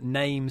Arabia.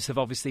 Names have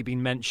obviously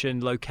been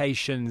mentioned,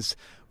 locations.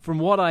 From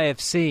what I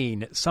have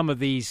seen, some of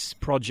these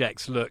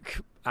projects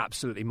look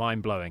absolutely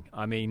mind-blowing.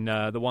 I mean,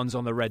 the ones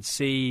on the Red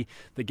Sea,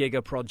 the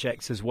Giga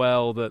projects as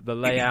well, the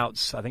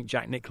layouts. I think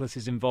Jack Nicklaus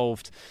is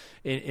involved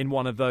in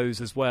one of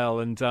those as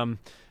well. And,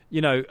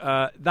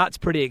 that's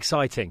pretty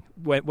exciting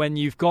when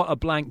you've got a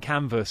blank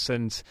canvas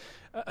and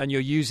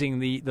you're using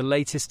the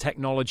latest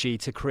technology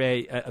to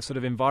create a sort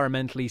of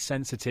environmentally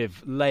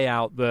sensitive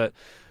layout that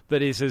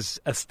is as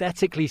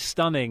aesthetically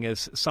stunning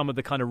as some of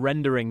the kind of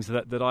renderings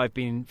that I've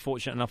been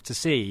fortunate enough to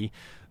see.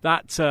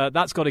 That's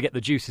got to get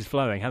the juices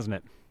flowing, hasn't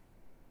it?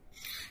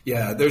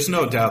 Yeah, there's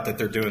no doubt that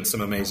they're doing some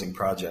amazing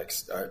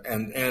projects,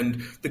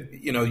 and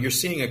you're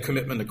seeing a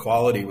commitment to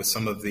quality with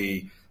some of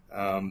the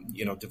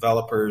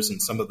developers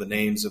and some of the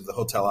names of the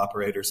hotel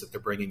operators that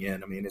they're bringing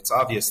in. I mean, it's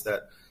obvious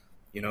that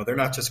they're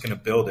not just going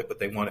to build it, but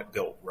they want it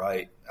built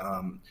right.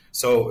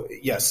 So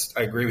yes,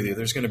 I agree with you.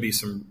 There's going to be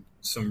some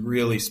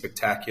really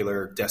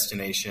spectacular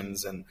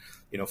destinations, and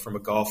from a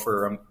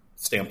golfer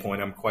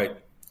standpoint, I'm quite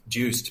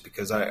juiced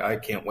because I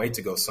can't wait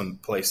to go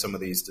play some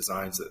of these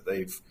designs that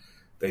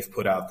they've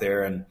put out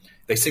there, and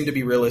they seem to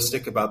be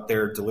realistic about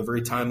their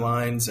delivery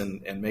timelines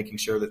and making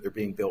sure that they're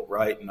being built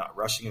right and not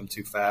rushing them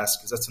too fast,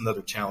 because that's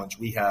another challenge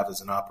we have as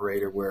an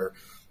operator where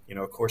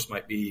a course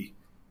might be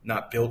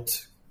not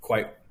built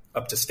quite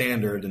up to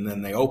standard, and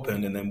then they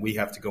open, and then we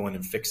have to go in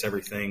and fix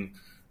everything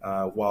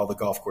while the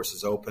golf course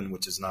is open,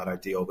 which is not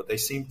ideal. But they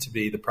seem to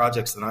be, the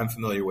projects that I'm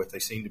familiar with, they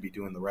seem to be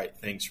doing the right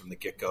things from the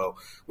get-go,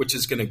 which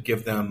is going to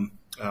give them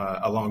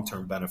a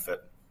long-term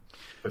benefit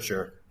for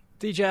sure.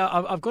 DJ,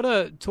 I've got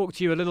to talk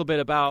to you a little bit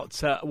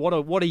about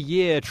what a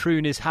year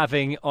Troon is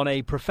having on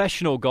a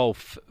professional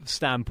golf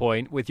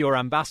standpoint with your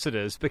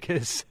ambassadors,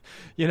 because,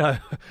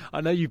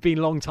 I know you've been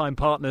long-time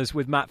partners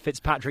with Matt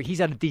Fitzpatrick. He's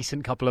had a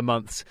decent couple of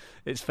months,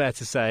 it's fair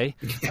to say.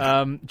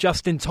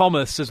 Justin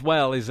Thomas as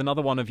well is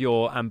another one of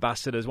your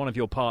ambassadors, one of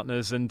your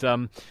partners,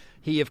 and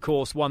he, of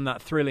course, won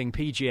that thrilling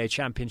PGA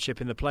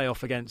Championship in the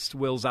playoff against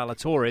Will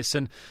Zalatoris,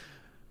 and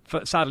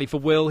sadly for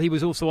Will, he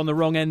was also on the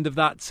wrong end of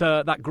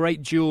that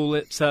great duel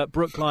at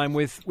Brookline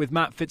with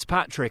Matt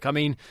Fitzpatrick. I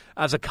mean,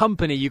 as a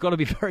company, you've got to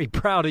be very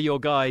proud of your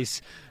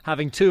guys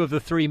having 2 of the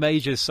 3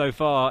 majors so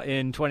far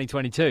in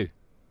 2022.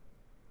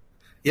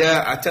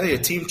 Yeah, I tell you,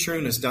 Team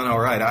Troon has done all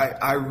right.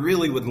 I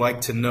really would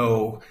like to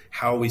know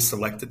how we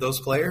selected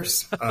those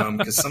players,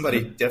 because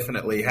somebody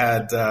definitely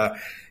had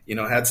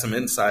some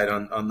insight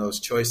on those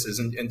choices.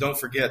 And don't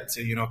forget,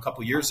 a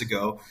couple years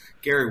ago,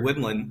 Gary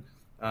Woodland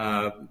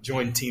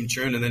joined Team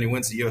Troon, and then he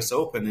wins the U.S.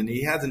 Open, and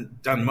he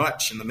hasn't done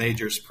much in the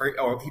majors.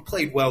 He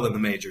played well in the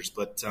majors,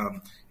 but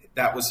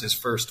that was his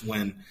first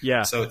win.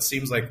 Yeah. So it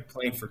seems like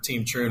playing for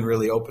Team Troon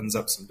really opens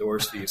up some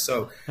doors for you.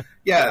 So,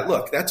 yeah,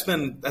 look, that's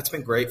been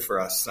great for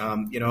us.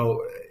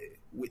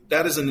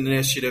 That is an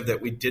initiative that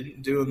we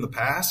didn't do in the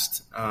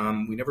past.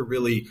 We never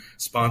really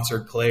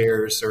sponsored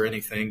players or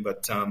anything,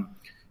 but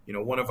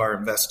one of our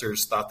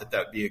investors thought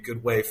that would be a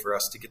good way for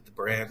us to get the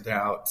brand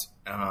out.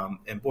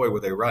 And boy, were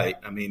they right.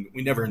 I mean,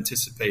 we never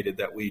anticipated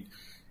that we'd,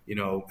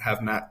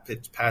 have Matt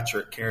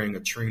Fitzpatrick carrying a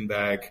Troon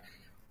bag,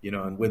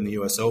 and win the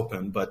U.S.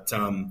 Open. But,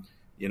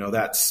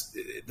 that's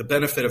the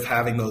benefit of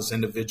having those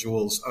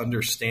individuals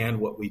understand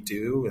what we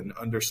do and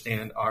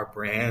understand our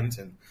brand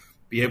and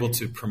be able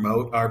to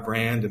promote our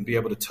brand and be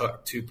able to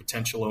talk to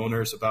potential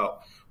owners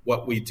about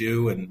what we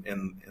do and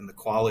the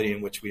quality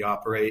in which we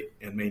operate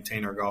and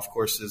maintain our golf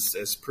courses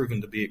has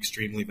proven to be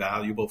extremely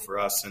valuable for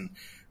us, and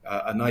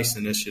a nice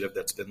initiative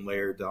that's been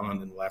layered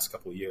on in the last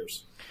couple of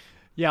years.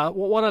 Yeah,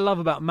 what I love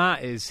about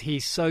Matt is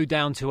he's so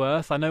down to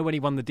earth. I know when he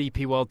won the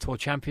DP World Tour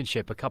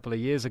Championship a couple of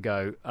years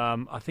ago,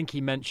 I think he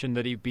mentioned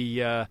that he'd be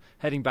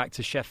heading back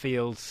to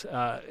Sheffield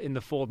in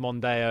the Ford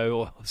Mondeo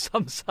or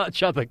some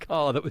such other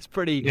car that was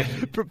pretty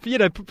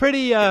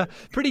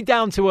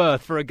down to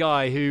earth for a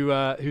guy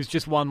who's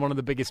just won one of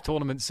the biggest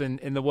tournaments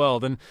in the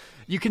world. And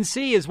you can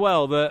see as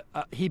well that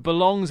he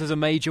belongs as a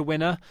major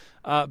winner.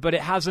 But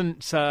it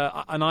hasn't,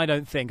 and I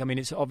don't think,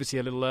 it's obviously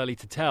a little early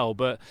to tell,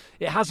 but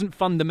it hasn't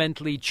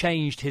fundamentally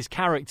changed his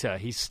character.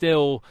 He's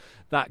still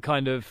that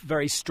kind of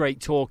very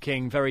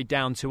straight-talking, very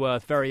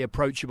down-to-earth, very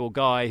approachable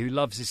guy who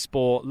loves his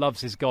sport,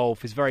 loves his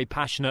golf, is very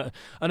passionate,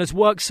 and has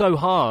worked so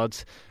hard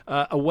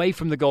away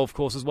from the golf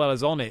course as well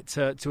as on it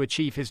to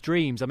achieve his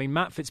dreams. I mean,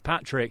 Matt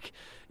Fitzpatrick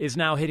is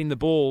now hitting the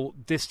ball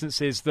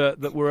distances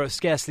that were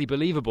scarcely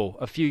believable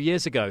a few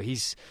years ago.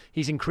 He's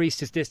increased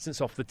his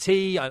distance off the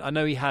tee. I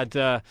know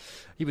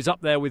he was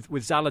up there with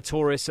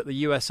Zalatoris at the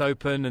US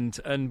Open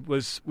and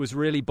was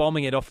really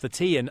bombing it off the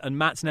tee. And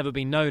Matt's never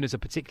been known as a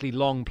particularly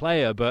long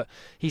player, but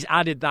he's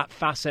added that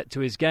facet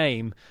to his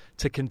game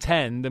to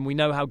contend, and we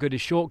know how good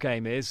his short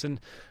game is, and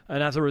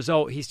as a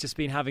result he's just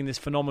been having this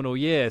phenomenal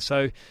year.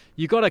 So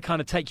you've got to kind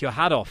of take your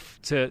hat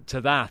off to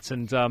that,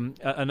 and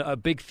a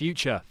big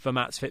future for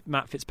Matt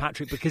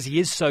Fitzpatrick, because he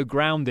is so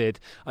grounded.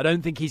 I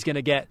don't think he's going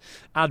to get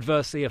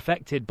adversely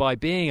affected by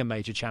being a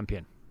major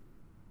champion.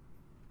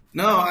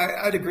 No,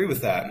 I'd agree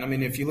with that. And I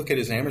mean, if you look at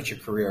his amateur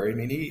career,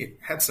 he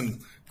had some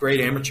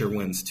great amateur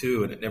wins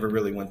too, and it never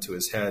really went to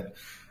his head.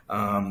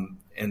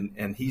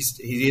 And he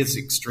is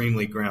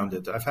extremely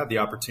grounded. I've had the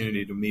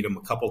opportunity to meet him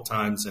a couple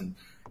times, and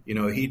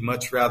he'd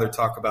much rather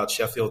talk about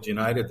Sheffield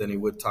United than he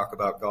would talk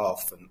about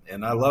golf,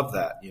 and I love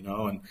that.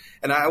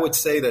 And I would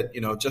say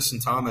that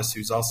Justin Thomas,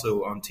 who's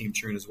also on Team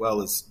Troon as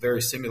well, is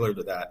very similar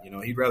to that.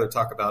 He'd rather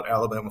talk about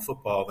Alabama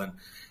football than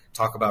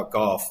talk about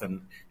golf,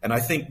 and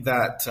I think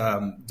that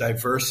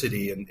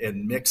diversity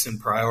and mix in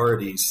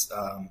priorities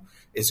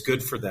is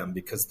good for them,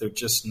 because they're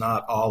just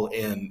not all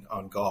in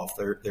on golf.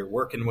 They're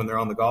working when they're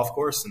on the golf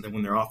course, and then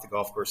when they're off the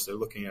golf course, they're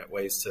looking at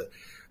ways to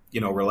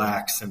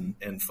relax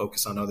and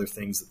focus on other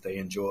things that they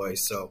enjoy.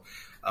 So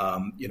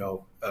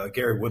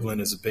Gary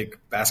Woodland is a big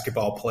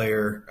basketball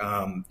player.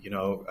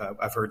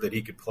 I've heard that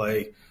he could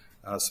play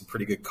some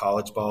pretty good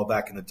college ball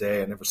back in the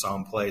day. I never saw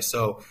him play.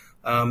 So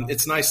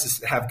it's nice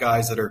to have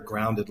guys that are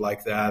grounded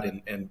like that,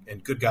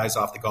 and good guys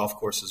off the golf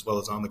course as well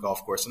as on the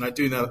golf course. And I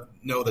do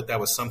know that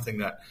was something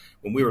that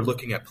when we were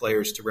looking at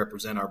players to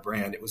represent our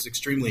brand, it was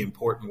extremely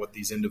important what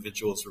these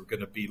individuals were going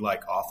to be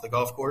like off the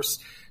golf course.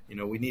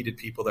 We needed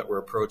people that were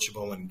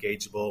approachable and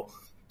engageable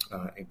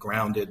and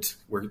grounded,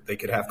 where they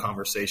could have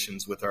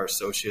conversations with our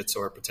associates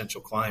or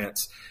potential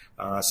clients.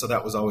 So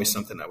that was always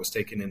something that was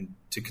taken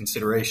into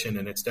consideration,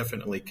 and it's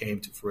definitely came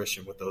to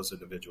fruition with those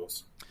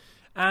individuals.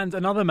 And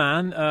another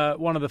man,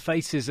 one of the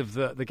faces of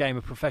the game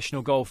of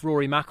professional golf,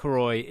 Rory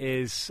McIlroy,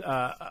 is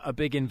a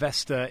big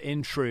investor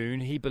in Troon.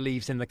 He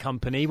believes in the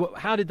company.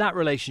 How did that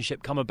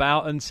relationship come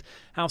about, and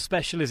how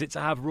special is it to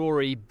have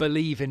Rory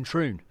believe in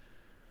Troon?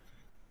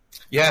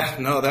 Yeah,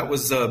 no, that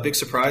was a big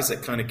surprise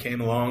that kind of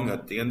came along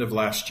at the end of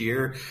last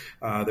year.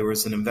 There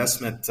was an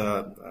investment,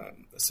 a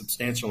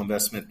substantial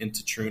investment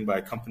into Troon by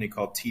a company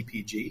called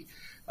TPG,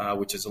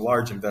 which is a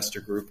large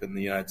investor group in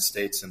the United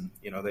States. And,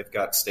 they've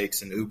got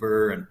stakes in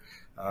Uber and,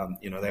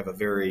 they have a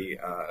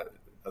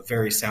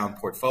very sound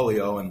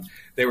portfolio. And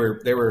they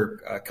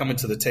were coming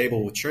to the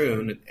table with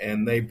Troon,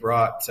 and they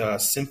brought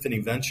Symphony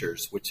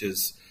Ventures, which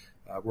is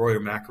Rory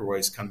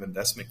McIlroy's kind of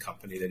investment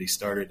company that he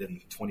started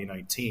in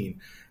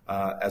 2019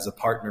 as a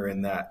partner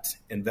in that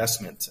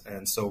investment.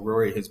 And so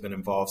Rory has been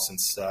involved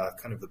since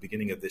kind of the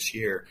beginning of this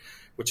year,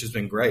 which has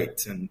been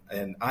great. And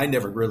I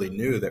never really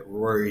knew that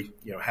Rory,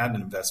 had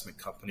an investment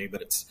company,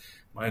 but it's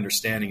my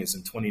understanding is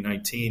in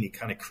 2019 he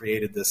kind of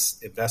created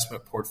this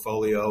investment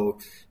portfolio.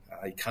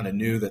 He kind of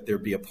knew that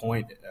there'd be a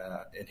point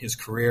in his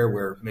career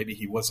where maybe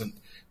he wasn't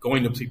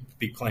going to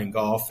be playing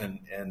golf,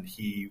 and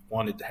he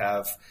wanted to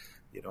have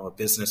a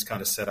business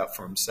kind of set up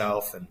for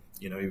himself. And,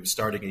 he was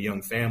starting a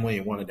young family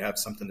and wanted to have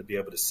something to be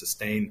able to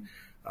sustain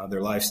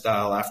their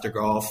lifestyle after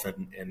golf.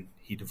 And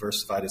he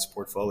diversified his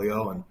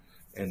portfolio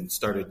and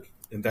started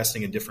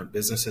investing in different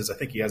businesses. I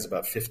think he has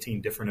about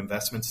 15 different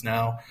investments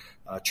now.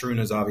 Troon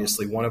is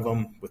obviously one of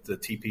them with the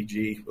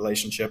TPG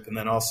relationship. And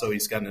then also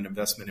he's got an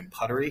investment in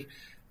Puttery.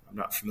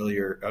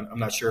 I'm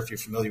not sure if you're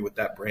familiar with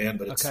that brand,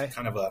 but it's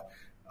kind of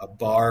a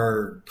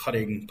bar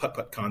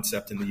putt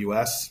concept in the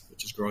U.S.,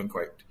 which is growing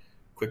quite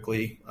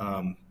quickly.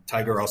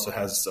 Tiger also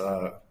has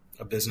a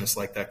business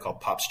like that called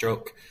Pop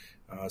Stroke,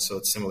 so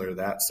it's similar to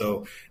that.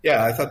 So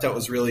yeah, I thought that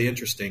was really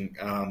interesting.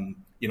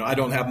 I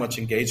don't have much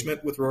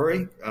engagement with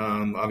Rory.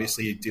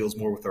 Obviously, he deals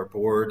more with our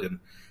board,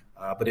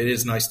 but it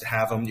is nice to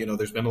have him.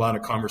 There's been a lot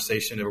of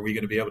conversation. Are we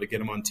going to be able to get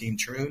him on Team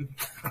Troon?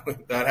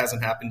 That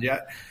hasn't happened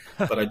yet.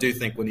 But I do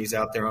think when he's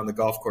out there on the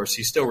golf course,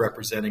 he's still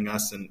representing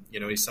us, and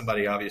he's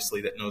somebody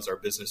obviously that knows our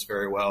business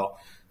very well.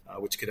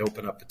 Which could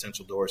open up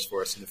potential doors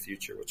for us in the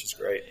future, which is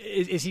great.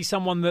 Is he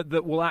someone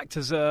that will act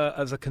as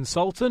a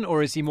consultant,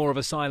 or is he more of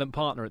a silent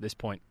partner at this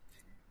point?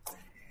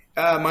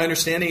 My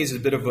understanding is a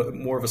bit of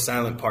more of a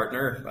silent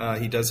partner.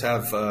 He does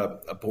have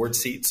a board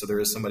seat, so there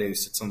is somebody who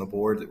sits on the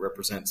board that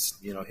represents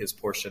his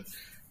portion.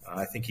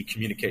 I think he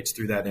communicates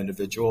through that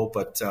individual,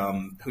 but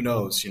who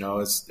knows?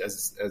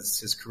 As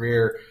his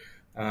career.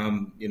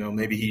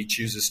 Maybe he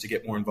chooses to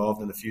get more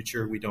involved in the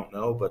future. We don't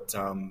know, but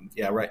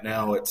right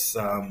now it's.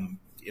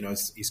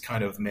 He's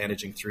kind of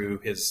managing through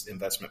his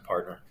investment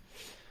partner.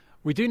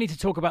 We do need to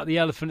talk about the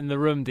elephant in the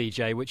room,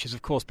 DJ, which is,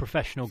 of course,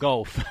 professional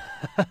golf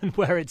and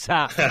where it's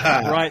at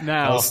right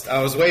now.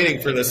 I was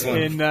waiting for this one.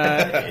 In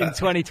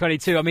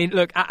 2022. I mean,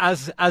 look,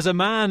 as a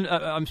man,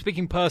 I'm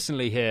speaking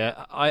personally here,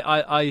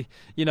 I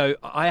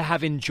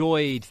have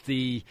enjoyed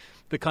the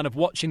kind of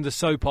watching the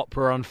soap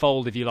opera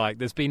unfold, if you like.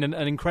 There's been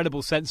an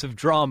incredible sense of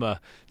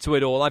drama to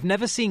it all. I've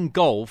never seen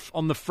golf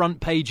on the front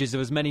pages of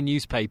as many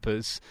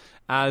newspapers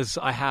as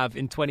I have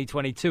in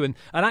 2022, and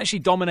actually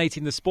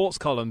dominating the sports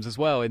columns as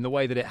well in the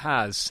way that it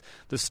has.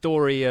 The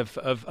story of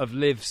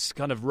LIV's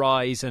kind of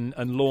rise and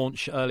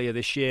launch earlier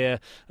this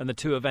year, and the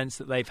two events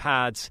that they've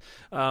had,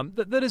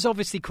 that has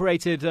obviously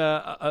created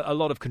a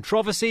lot of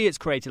controversy. It's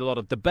created a lot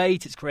of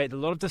debate. It's created a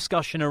lot of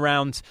discussion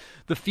around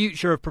the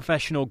future of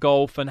professional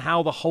golf and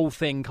how the whole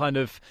thing kind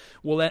of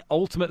will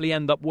ultimately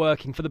end up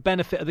working for the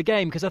benefit of the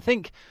game. Because I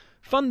think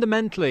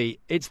fundamentally,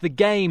 it's the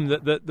game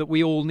that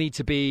we all need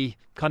to be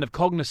kind of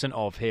cognizant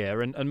of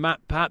here, and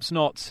perhaps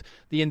not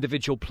the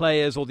individual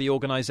players or the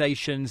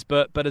organisations,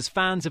 but as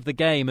fans of the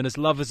game and as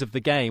lovers of the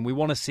game, we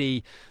want to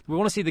see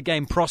the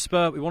game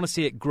prosper. We want to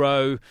see it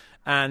grow,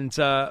 and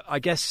I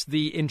guess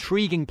the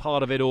intriguing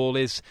part of it all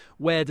is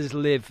where does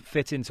LIV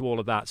fit into all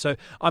of that. So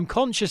I'm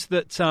conscious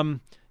that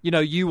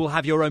you will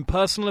have your own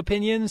personal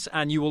opinions,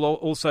 and you will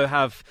also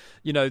have,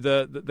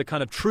 the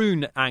kind of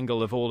Troon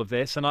angle of all of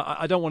this. And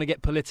I don't want to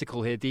get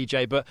political here,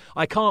 DJ, but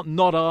I can't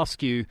not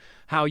ask you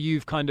how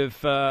you've kind of,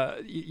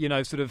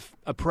 sort of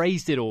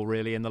appraised it all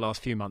really in the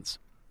last few months.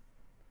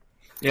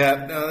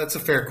 Yeah, no, that's a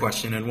fair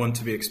question and one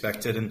to be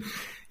expected. And,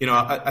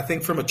 I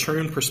think from a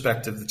Troon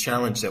perspective, the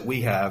challenge that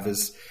we have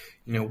is,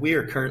 we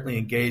are currently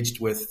engaged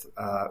with,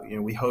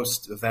 we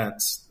host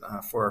events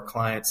for our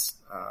clients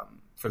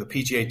for the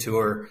PGA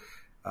Tour,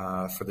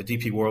 for the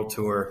DP World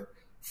Tour,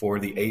 for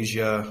the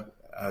Asia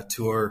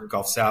Tour,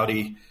 Golf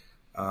Saudi.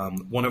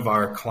 One of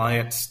our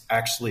clients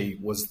actually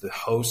was the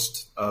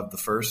host of the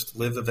first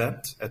LIV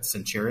event at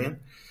Centurion.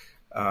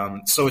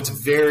 So it's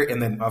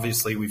and then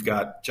obviously we've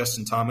got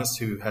Justin Thomas,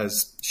 who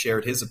has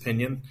shared his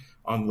opinion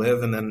on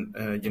LIV, and then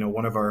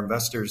one of our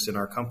investors in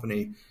our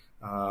company,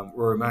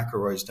 Rory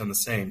McIlroy, has done the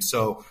same.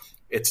 So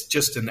it's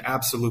just an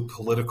absolute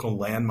political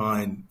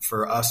landmine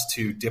for us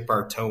to dip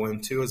our toe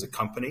into as a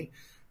company.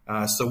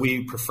 So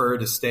we prefer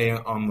to stay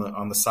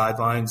on the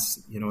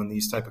sidelines, in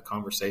these type of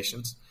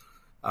conversations.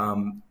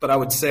 But I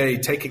would say,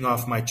 taking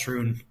off my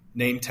Troon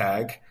name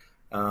tag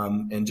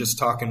and just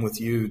talking with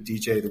you,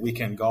 DJ, the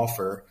weekend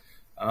golfer,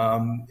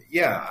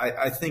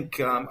 I think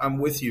I'm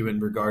with you in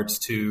regards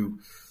to,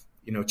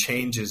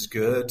 change is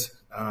good.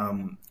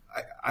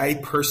 I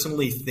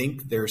personally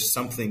think there's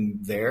something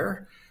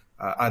there.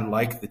 I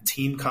like the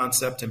team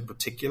concept in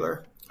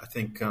particular. I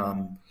think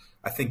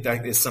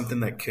that is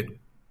something that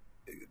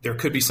there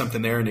could be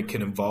something there, and it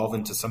could evolve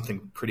into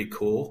something pretty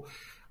cool.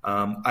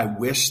 I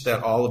wish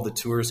that all of the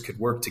tours could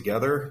work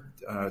together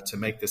to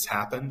make this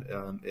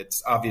happen.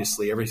 It's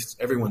obviously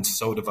everyone's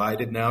so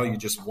divided now. You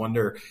just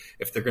wonder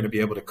if they're going to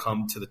be able to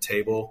come to the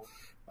table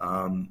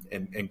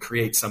and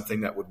create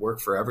something that would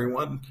work for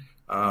everyone.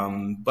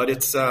 But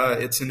it's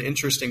an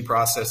interesting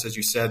process, as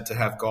you said, to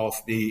have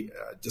golf be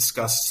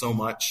discussed so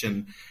much.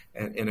 And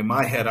in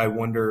my head, I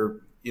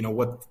wonder,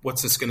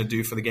 what's this going to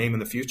do for the game in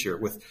the future?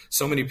 With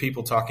so many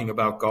people talking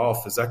about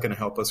golf, is that going to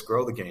help us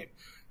grow the game?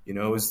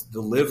 Is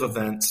the LIV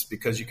events,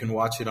 because you can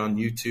watch it on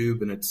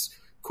YouTube and it's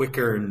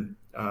quicker and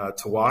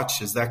to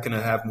watch, is that going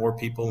to have more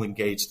people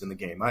engaged in the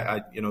game?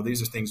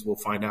 These are things we'll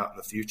find out in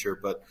the future.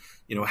 But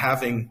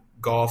having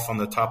golf on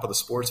the top of the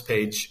sports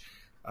page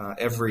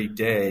every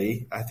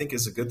day, I think,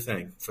 is a good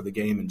thing for the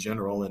game in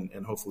general,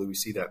 and hopefully we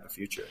see that in the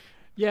future.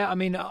 Yeah, I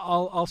mean,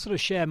 I'll sort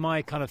of share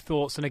my kind of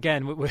thoughts, and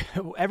again,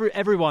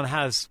 everyone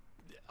has,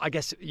 I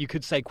guess you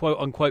could say, quote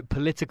unquote,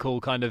 political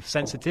kind of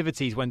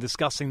sensitivities when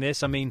discussing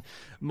this. I mean,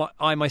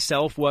 I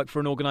myself work for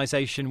an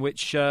organisation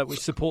which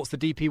supports the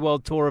DP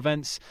World Tour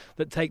events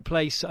that take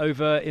place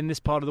over in this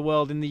part of the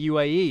world in the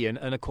UAE.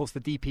 And of course,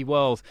 the DP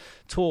World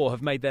Tour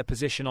have made their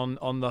position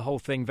on the whole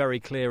thing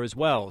very clear as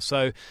well.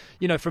 So,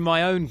 from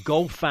my own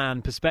golf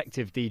fan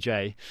perspective,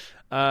 DJ,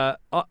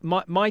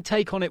 my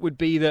take on it would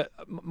be that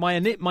my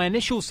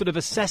initial sort of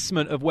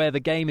assessment of where the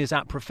game is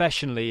at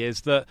professionally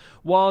is that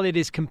while it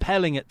is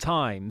compelling at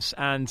times,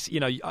 and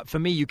for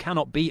me, you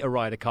cannot beat a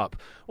Ryder Cup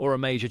or a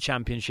major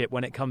championship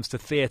when it comes to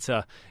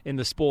theatre in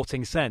the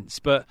sporting sense,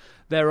 but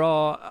there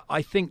are,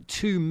 I think,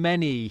 too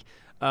many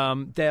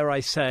dare I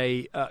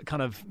say,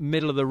 kind of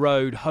middle of the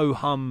road ho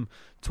hum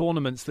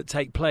tournaments that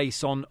take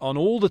place on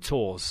all the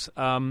tours,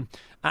 and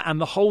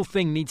the whole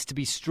thing needs to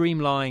be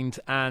streamlined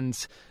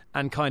and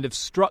kind of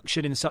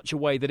structured in such a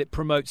way that it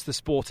promotes the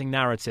sporting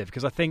narrative.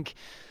 Because I think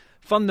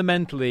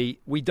fundamentally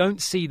we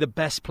don't see the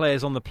best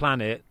players on the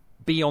planet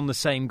be on the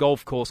same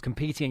golf course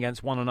competing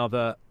against one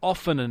another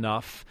often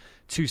enough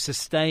to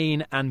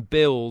sustain and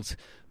build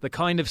the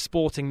kind of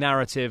sporting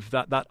narrative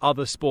that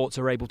other sports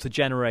are able to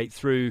generate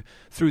through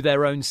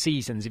their own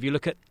seasons. If you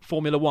look at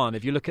Formula One,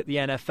 if you look at the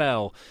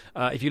NFL,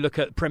 if you look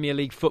at Premier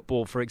League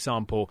football, for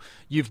example,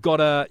 you've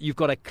got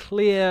a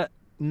clear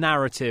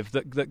narrative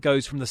that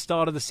goes from the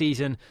start of the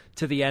season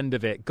to the end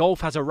of it.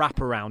 Golf has a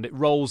wraparound. It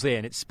rolls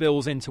in. It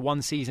spills into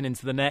one season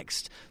into the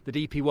next. The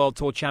DP World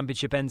Tour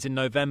Championship ends in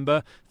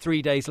November.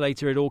 3 days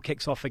later, it all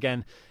kicks off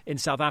again in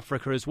South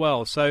Africa as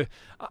well. So,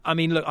 I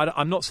mean, look,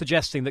 I'm not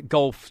suggesting that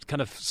golf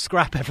kind of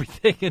scrap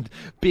everything and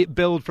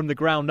build from the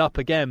ground up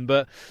again,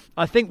 but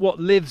I think what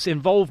LIV's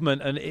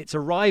involvement and its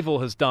arrival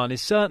has done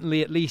is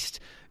certainly at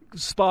least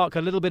spark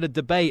a little bit of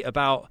debate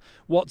about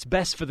what's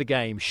best for the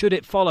game. Should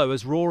it follow,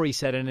 as Rory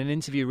said in an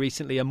interview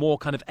recently, a more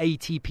kind of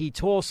ATP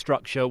tour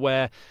structure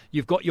where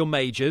you've got your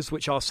majors,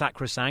 which are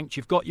sacrosanct,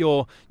 you've got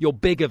your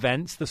big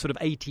events, the sort of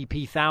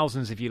ATP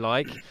thousands, if you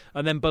like,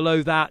 and then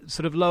below that,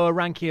 sort of lower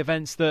ranking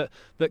events that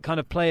kind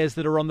of players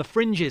that are on the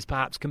fringes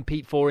perhaps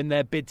compete for in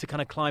their bid to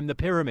kind of climb the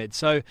pyramid.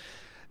 So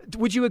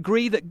would you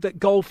agree that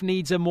golf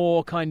needs a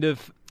more kind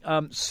of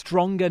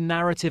stronger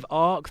narrative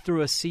arc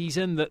through a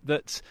season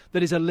that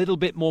is a little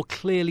bit more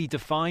clearly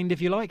defined,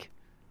 if you like?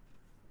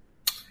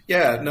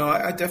 Yeah, no,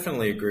 I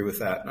definitely agree with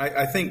that.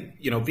 I think,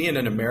 being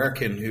an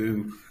American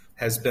who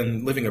has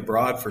been living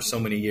abroad for so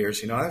many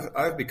years,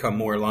 I've become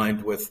more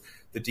aligned with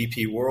the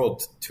DP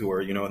World Tour,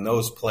 and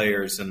those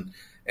players,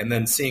 and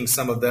then seeing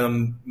some of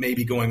them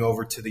maybe going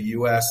over to the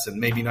U.S. and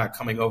maybe not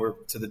coming over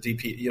to the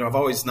DP. I've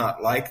always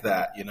not liked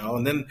that,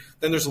 and then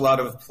there's a lot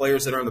of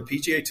players that are on the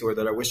PGA Tour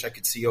that I wish I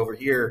could see over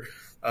here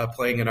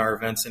playing in our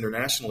events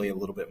internationally a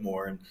little bit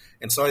more.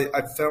 And so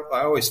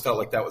I always felt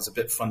like that was a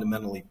bit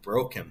fundamentally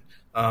broken.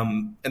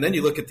 And then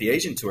you look at the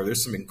Asian Tour,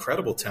 there's some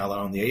incredible talent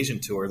on the Asian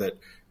Tour that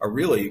are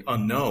really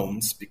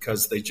unknowns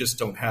because they just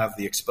don't have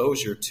the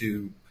exposure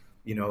to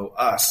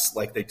us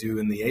like they do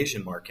in the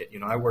Asian market.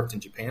 I worked in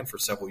Japan for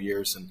several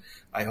years, and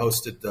I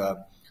hosted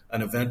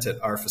an event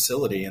at our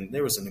facility, and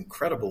there was an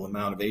incredible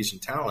amount of Asian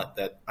talent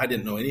that I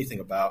didn't know anything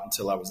about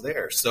until I was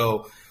there.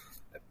 So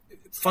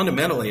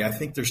fundamentally, I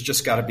think there's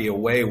just got to be a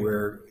way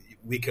where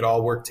we could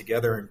all work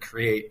together and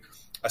create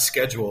a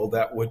schedule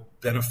that would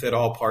benefit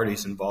all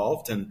parties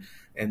involved. And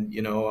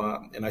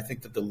I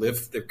think that the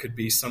LIV, there could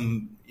be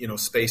some,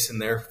 space in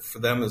there for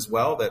them as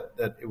well,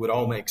 that it would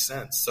all make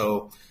sense.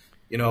 So,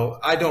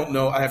 I don't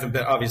know. I haven't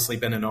obviously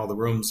been in all the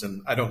rooms,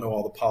 and I don't know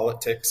all the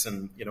politics.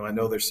 And, I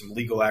know there's some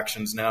legal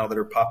actions now that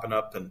are popping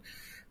up, and,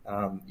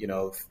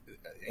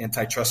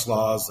 antitrust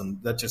laws,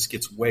 and that just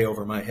gets way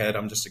over my head.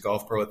 I'm just a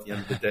golf pro at the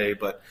end of the day.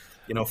 But,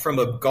 from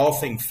a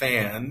golfing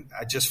fan,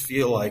 I just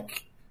feel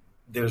like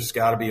there's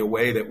got to be a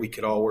way that we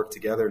could all work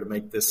together to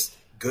make this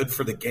good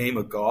for the game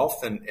of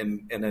golf, and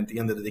at the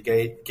end of the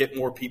day, get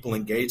more people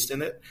engaged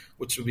in it,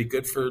 which would be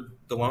good for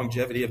the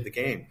longevity of the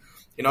game.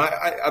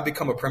 I've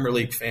become a Premier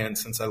League fan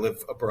since I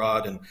live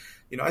abroad, and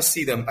I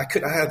see them. I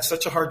had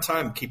such a hard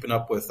time keeping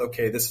up with.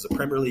 Okay, this is a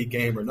Premier League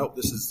game, or nope,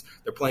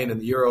 they're playing in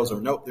the Euros, or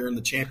nope, they're in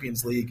the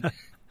Champions League.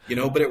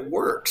 But it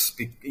works.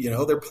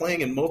 They're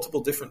playing in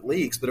multiple different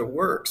leagues, but it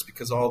works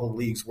because all the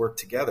leagues work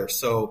together.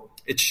 So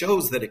it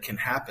shows that it can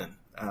happen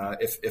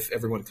if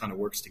everyone kind of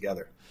works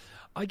together.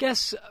 I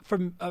guess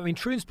from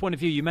Troon's point of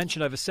view, you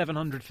mentioned over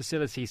 700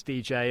 facilities,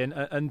 DJ,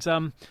 and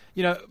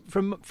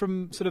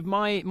from sort of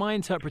my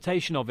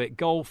interpretation of it,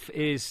 golf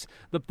is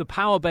the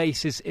power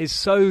base is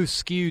so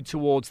skewed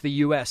towards the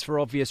US for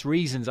obvious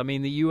reasons. I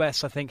mean, the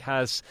US I think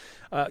has,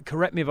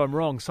 correct me if I'm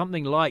wrong,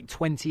 something like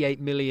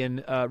 28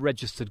 million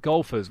registered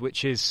golfers,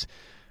 which is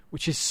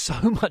so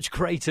much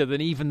greater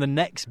than even the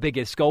next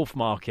biggest golf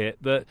market.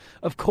 That,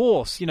 of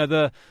course,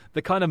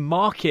 the kind of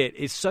market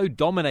is so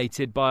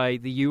dominated by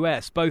the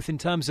US, both in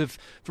terms of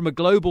from a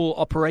global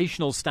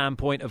operational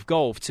standpoint of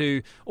golf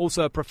to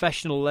also a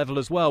professional level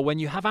as well. When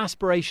you have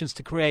aspirations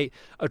to create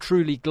a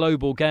truly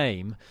global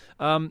game,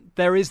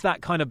 there is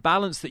that kind of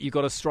balance that you've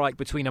got to strike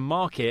between a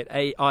market,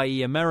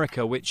 i.e.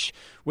 America, which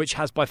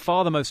has by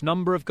far the most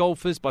number of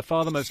golfers, by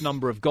far the most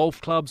number of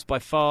golf clubs, by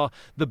far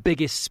the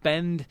biggest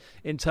spend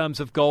in terms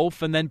of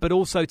golf, but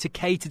also to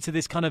cater to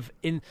this kind of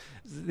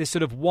this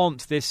sort of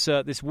want,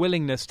 this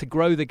willingness to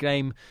grow the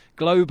game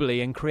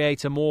globally and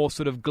create a more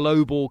sort of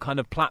global kind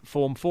of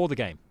platform for the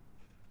game.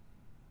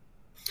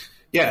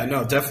 Yeah,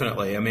 no,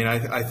 definitely. I mean,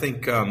 I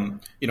think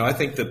I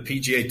think the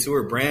PGA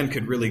Tour brand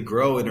could really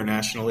grow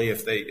internationally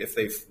if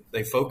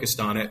they focused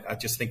on it. I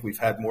just think we've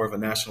had more of a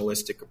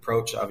nationalistic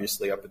approach,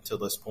 obviously, up until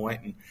this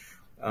point.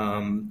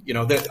 And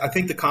I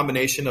think the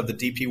combination of the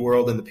DP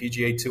World and the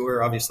PGA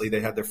Tour, obviously,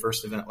 they had their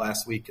first event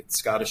last week at the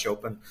Scottish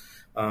Open.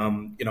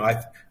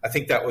 I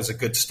think that was a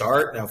good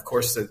start. Now, of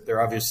course,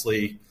 they're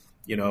obviously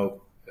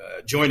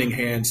joining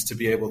hands to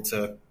be able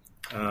to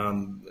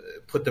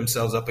put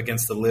themselves up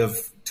against the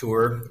LIV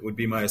Tour would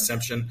be my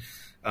assumption.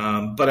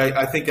 But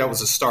I think that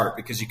was a start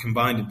because you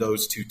combined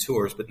those two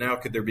tours. But now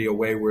could there be a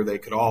way where they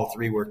could all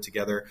three work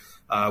together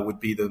would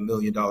be the $1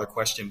 million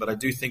question. But I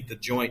do think the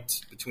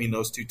joint between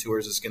those two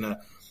tours is going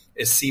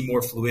to see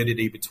more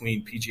fluidity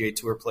between PGA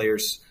Tour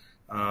players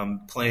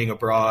playing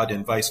abroad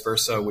and vice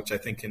versa, which I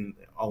think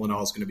all in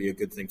all is going to be a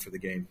good thing for the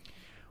game.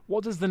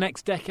 What does the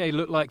next decade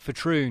look like for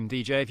Troon,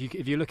 DJ?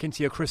 If you look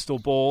into your crystal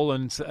ball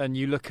and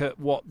you look at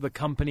what the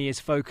company is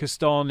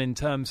focused on in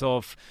terms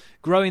of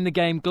growing the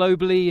game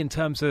globally, in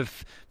terms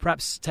of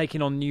perhaps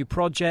taking on new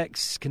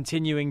projects,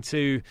 continuing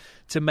to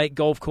make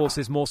golf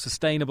courses more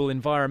sustainable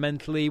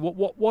environmentally,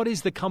 what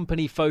is the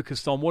company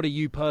focused on? What are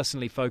you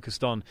personally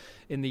focused on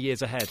in the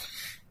years ahead?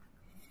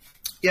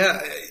 Yeah,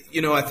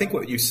 I think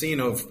what you've seen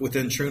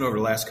within Troon over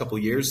the last couple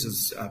of years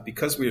is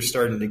because we are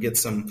starting to get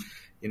some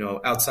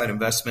outside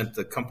investment,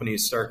 the company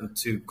is starting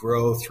to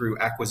grow through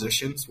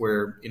acquisitions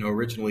where,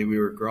 originally we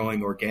were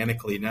growing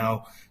organically.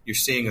 Now you're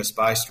seeing us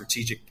buy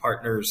strategic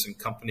partners and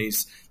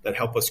companies that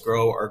help us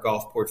grow our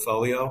golf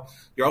portfolio.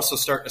 You're also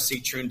starting to see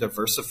Troon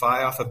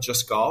diversify off of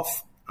just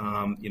golf.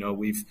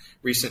 We've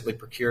recently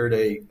procured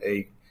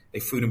a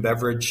food and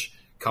beverage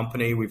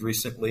company. We've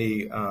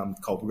recently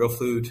called Real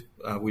Food.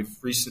 We've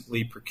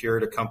recently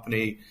procured a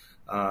company,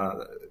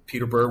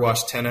 Peter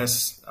Burwash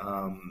Tennis.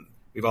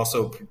 We've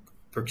also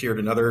procured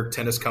another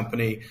tennis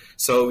company.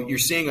 So you're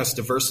seeing us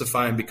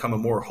diversify and become a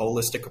more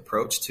holistic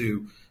approach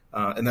to,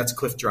 and that's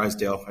Cliff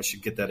Drysdale. I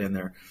should get that in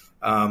there.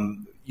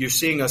 You're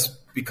seeing us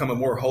become a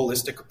more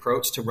holistic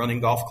approach to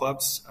running golf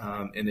clubs,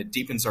 and it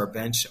deepens our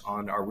bench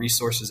on our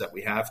resources that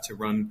we have to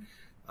run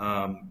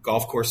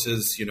golf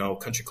courses,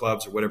 country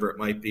clubs or whatever it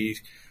might be.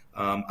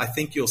 I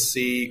think you'll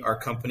see our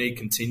company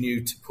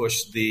continue to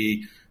push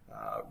the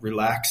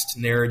relaxed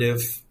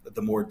narrative,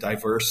 the more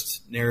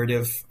diverse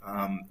narrative.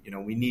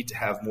 We need to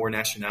have more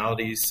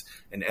nationalities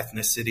and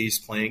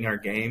ethnicities playing our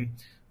game.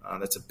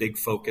 That's a big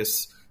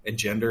focus, and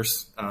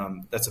genders.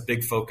 That's a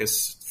big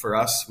focus for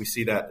us. We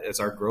see that as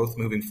our growth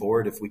moving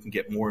forward. If we can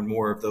get more and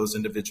more of those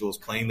individuals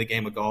playing the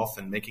game of golf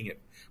and making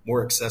it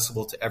more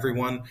accessible to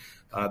everyone,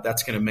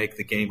 that's going to make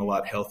the game a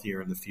lot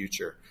healthier in the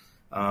future.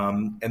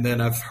 And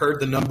then I've heard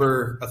the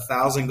number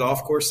 1,000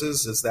 golf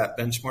courses is that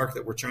benchmark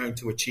that we're trying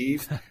to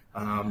achieve.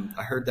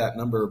 I heard that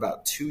number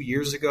about 2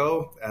 years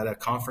ago at a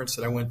conference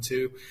that I went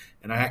to,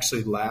 and I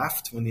actually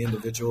laughed when the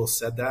individual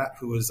said that,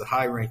 who was a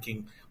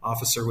high-ranking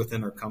officer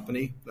within our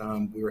company.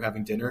 We were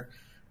having dinner,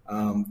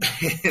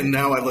 and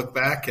now I look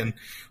back and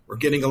we're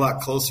getting a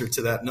lot closer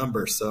to that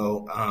number.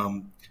 So,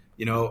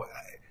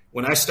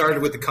 when I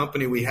started with the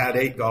company, we had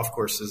 8 golf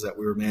courses that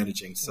we were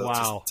managing. So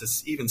wow. to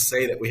even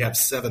say that we have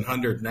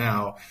 700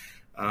 now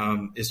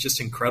is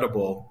just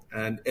incredible.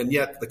 And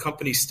yet the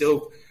company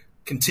still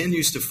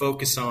continues to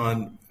focus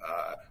on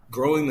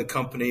growing the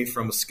company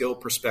from a skill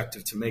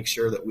perspective to make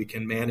sure that we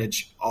can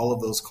manage all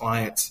of those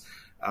clients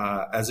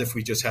as if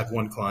we just have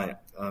one client.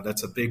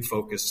 That's a big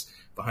focus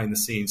behind the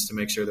scenes to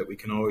make sure that we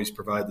can always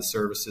provide the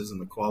services and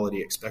the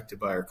quality expected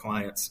by our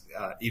clients,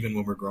 even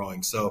when we're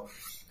growing. So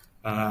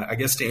I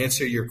guess to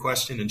answer your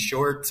question in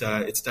short,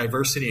 it's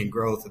diversity and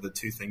growth are the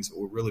two things that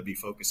we'll really be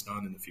focused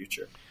on in the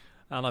future.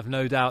 And I've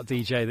no doubt,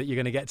 DJ, that you're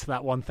going to get to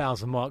that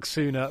 1,000 mark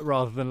sooner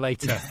rather than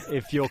later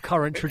if your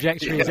current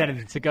trajectory is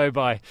anything to go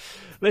by.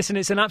 Listen,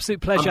 it's an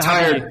absolute pleasure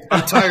having you.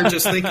 I'm tired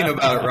just thinking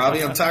about it,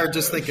 Robbie. I'm tired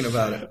just thinking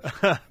about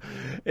it.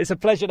 It's a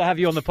pleasure to have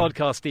you on the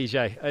podcast,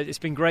 DJ. It's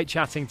been great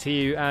chatting to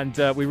you, and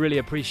we really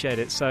appreciate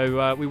it.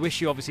 So we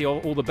wish you obviously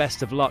all the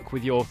best of luck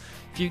with your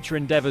future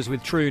endeavours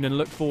with Troon, and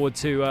look forward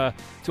to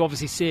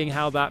obviously seeing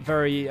how that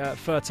very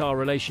fertile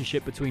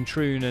relationship between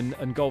Troon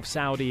and Golf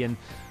Saudi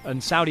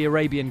and Saudi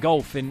Arabian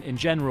golf in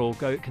general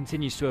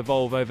continues to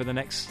evolve over the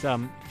next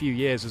few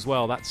years as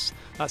well. That's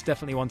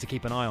definitely one to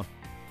keep an eye on.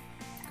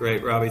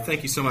 Great, Robbie.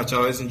 Thank you so much. I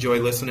always enjoy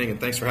listening, and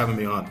thanks for having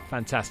me on.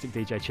 Fantastic,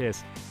 DJ.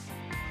 Cheers.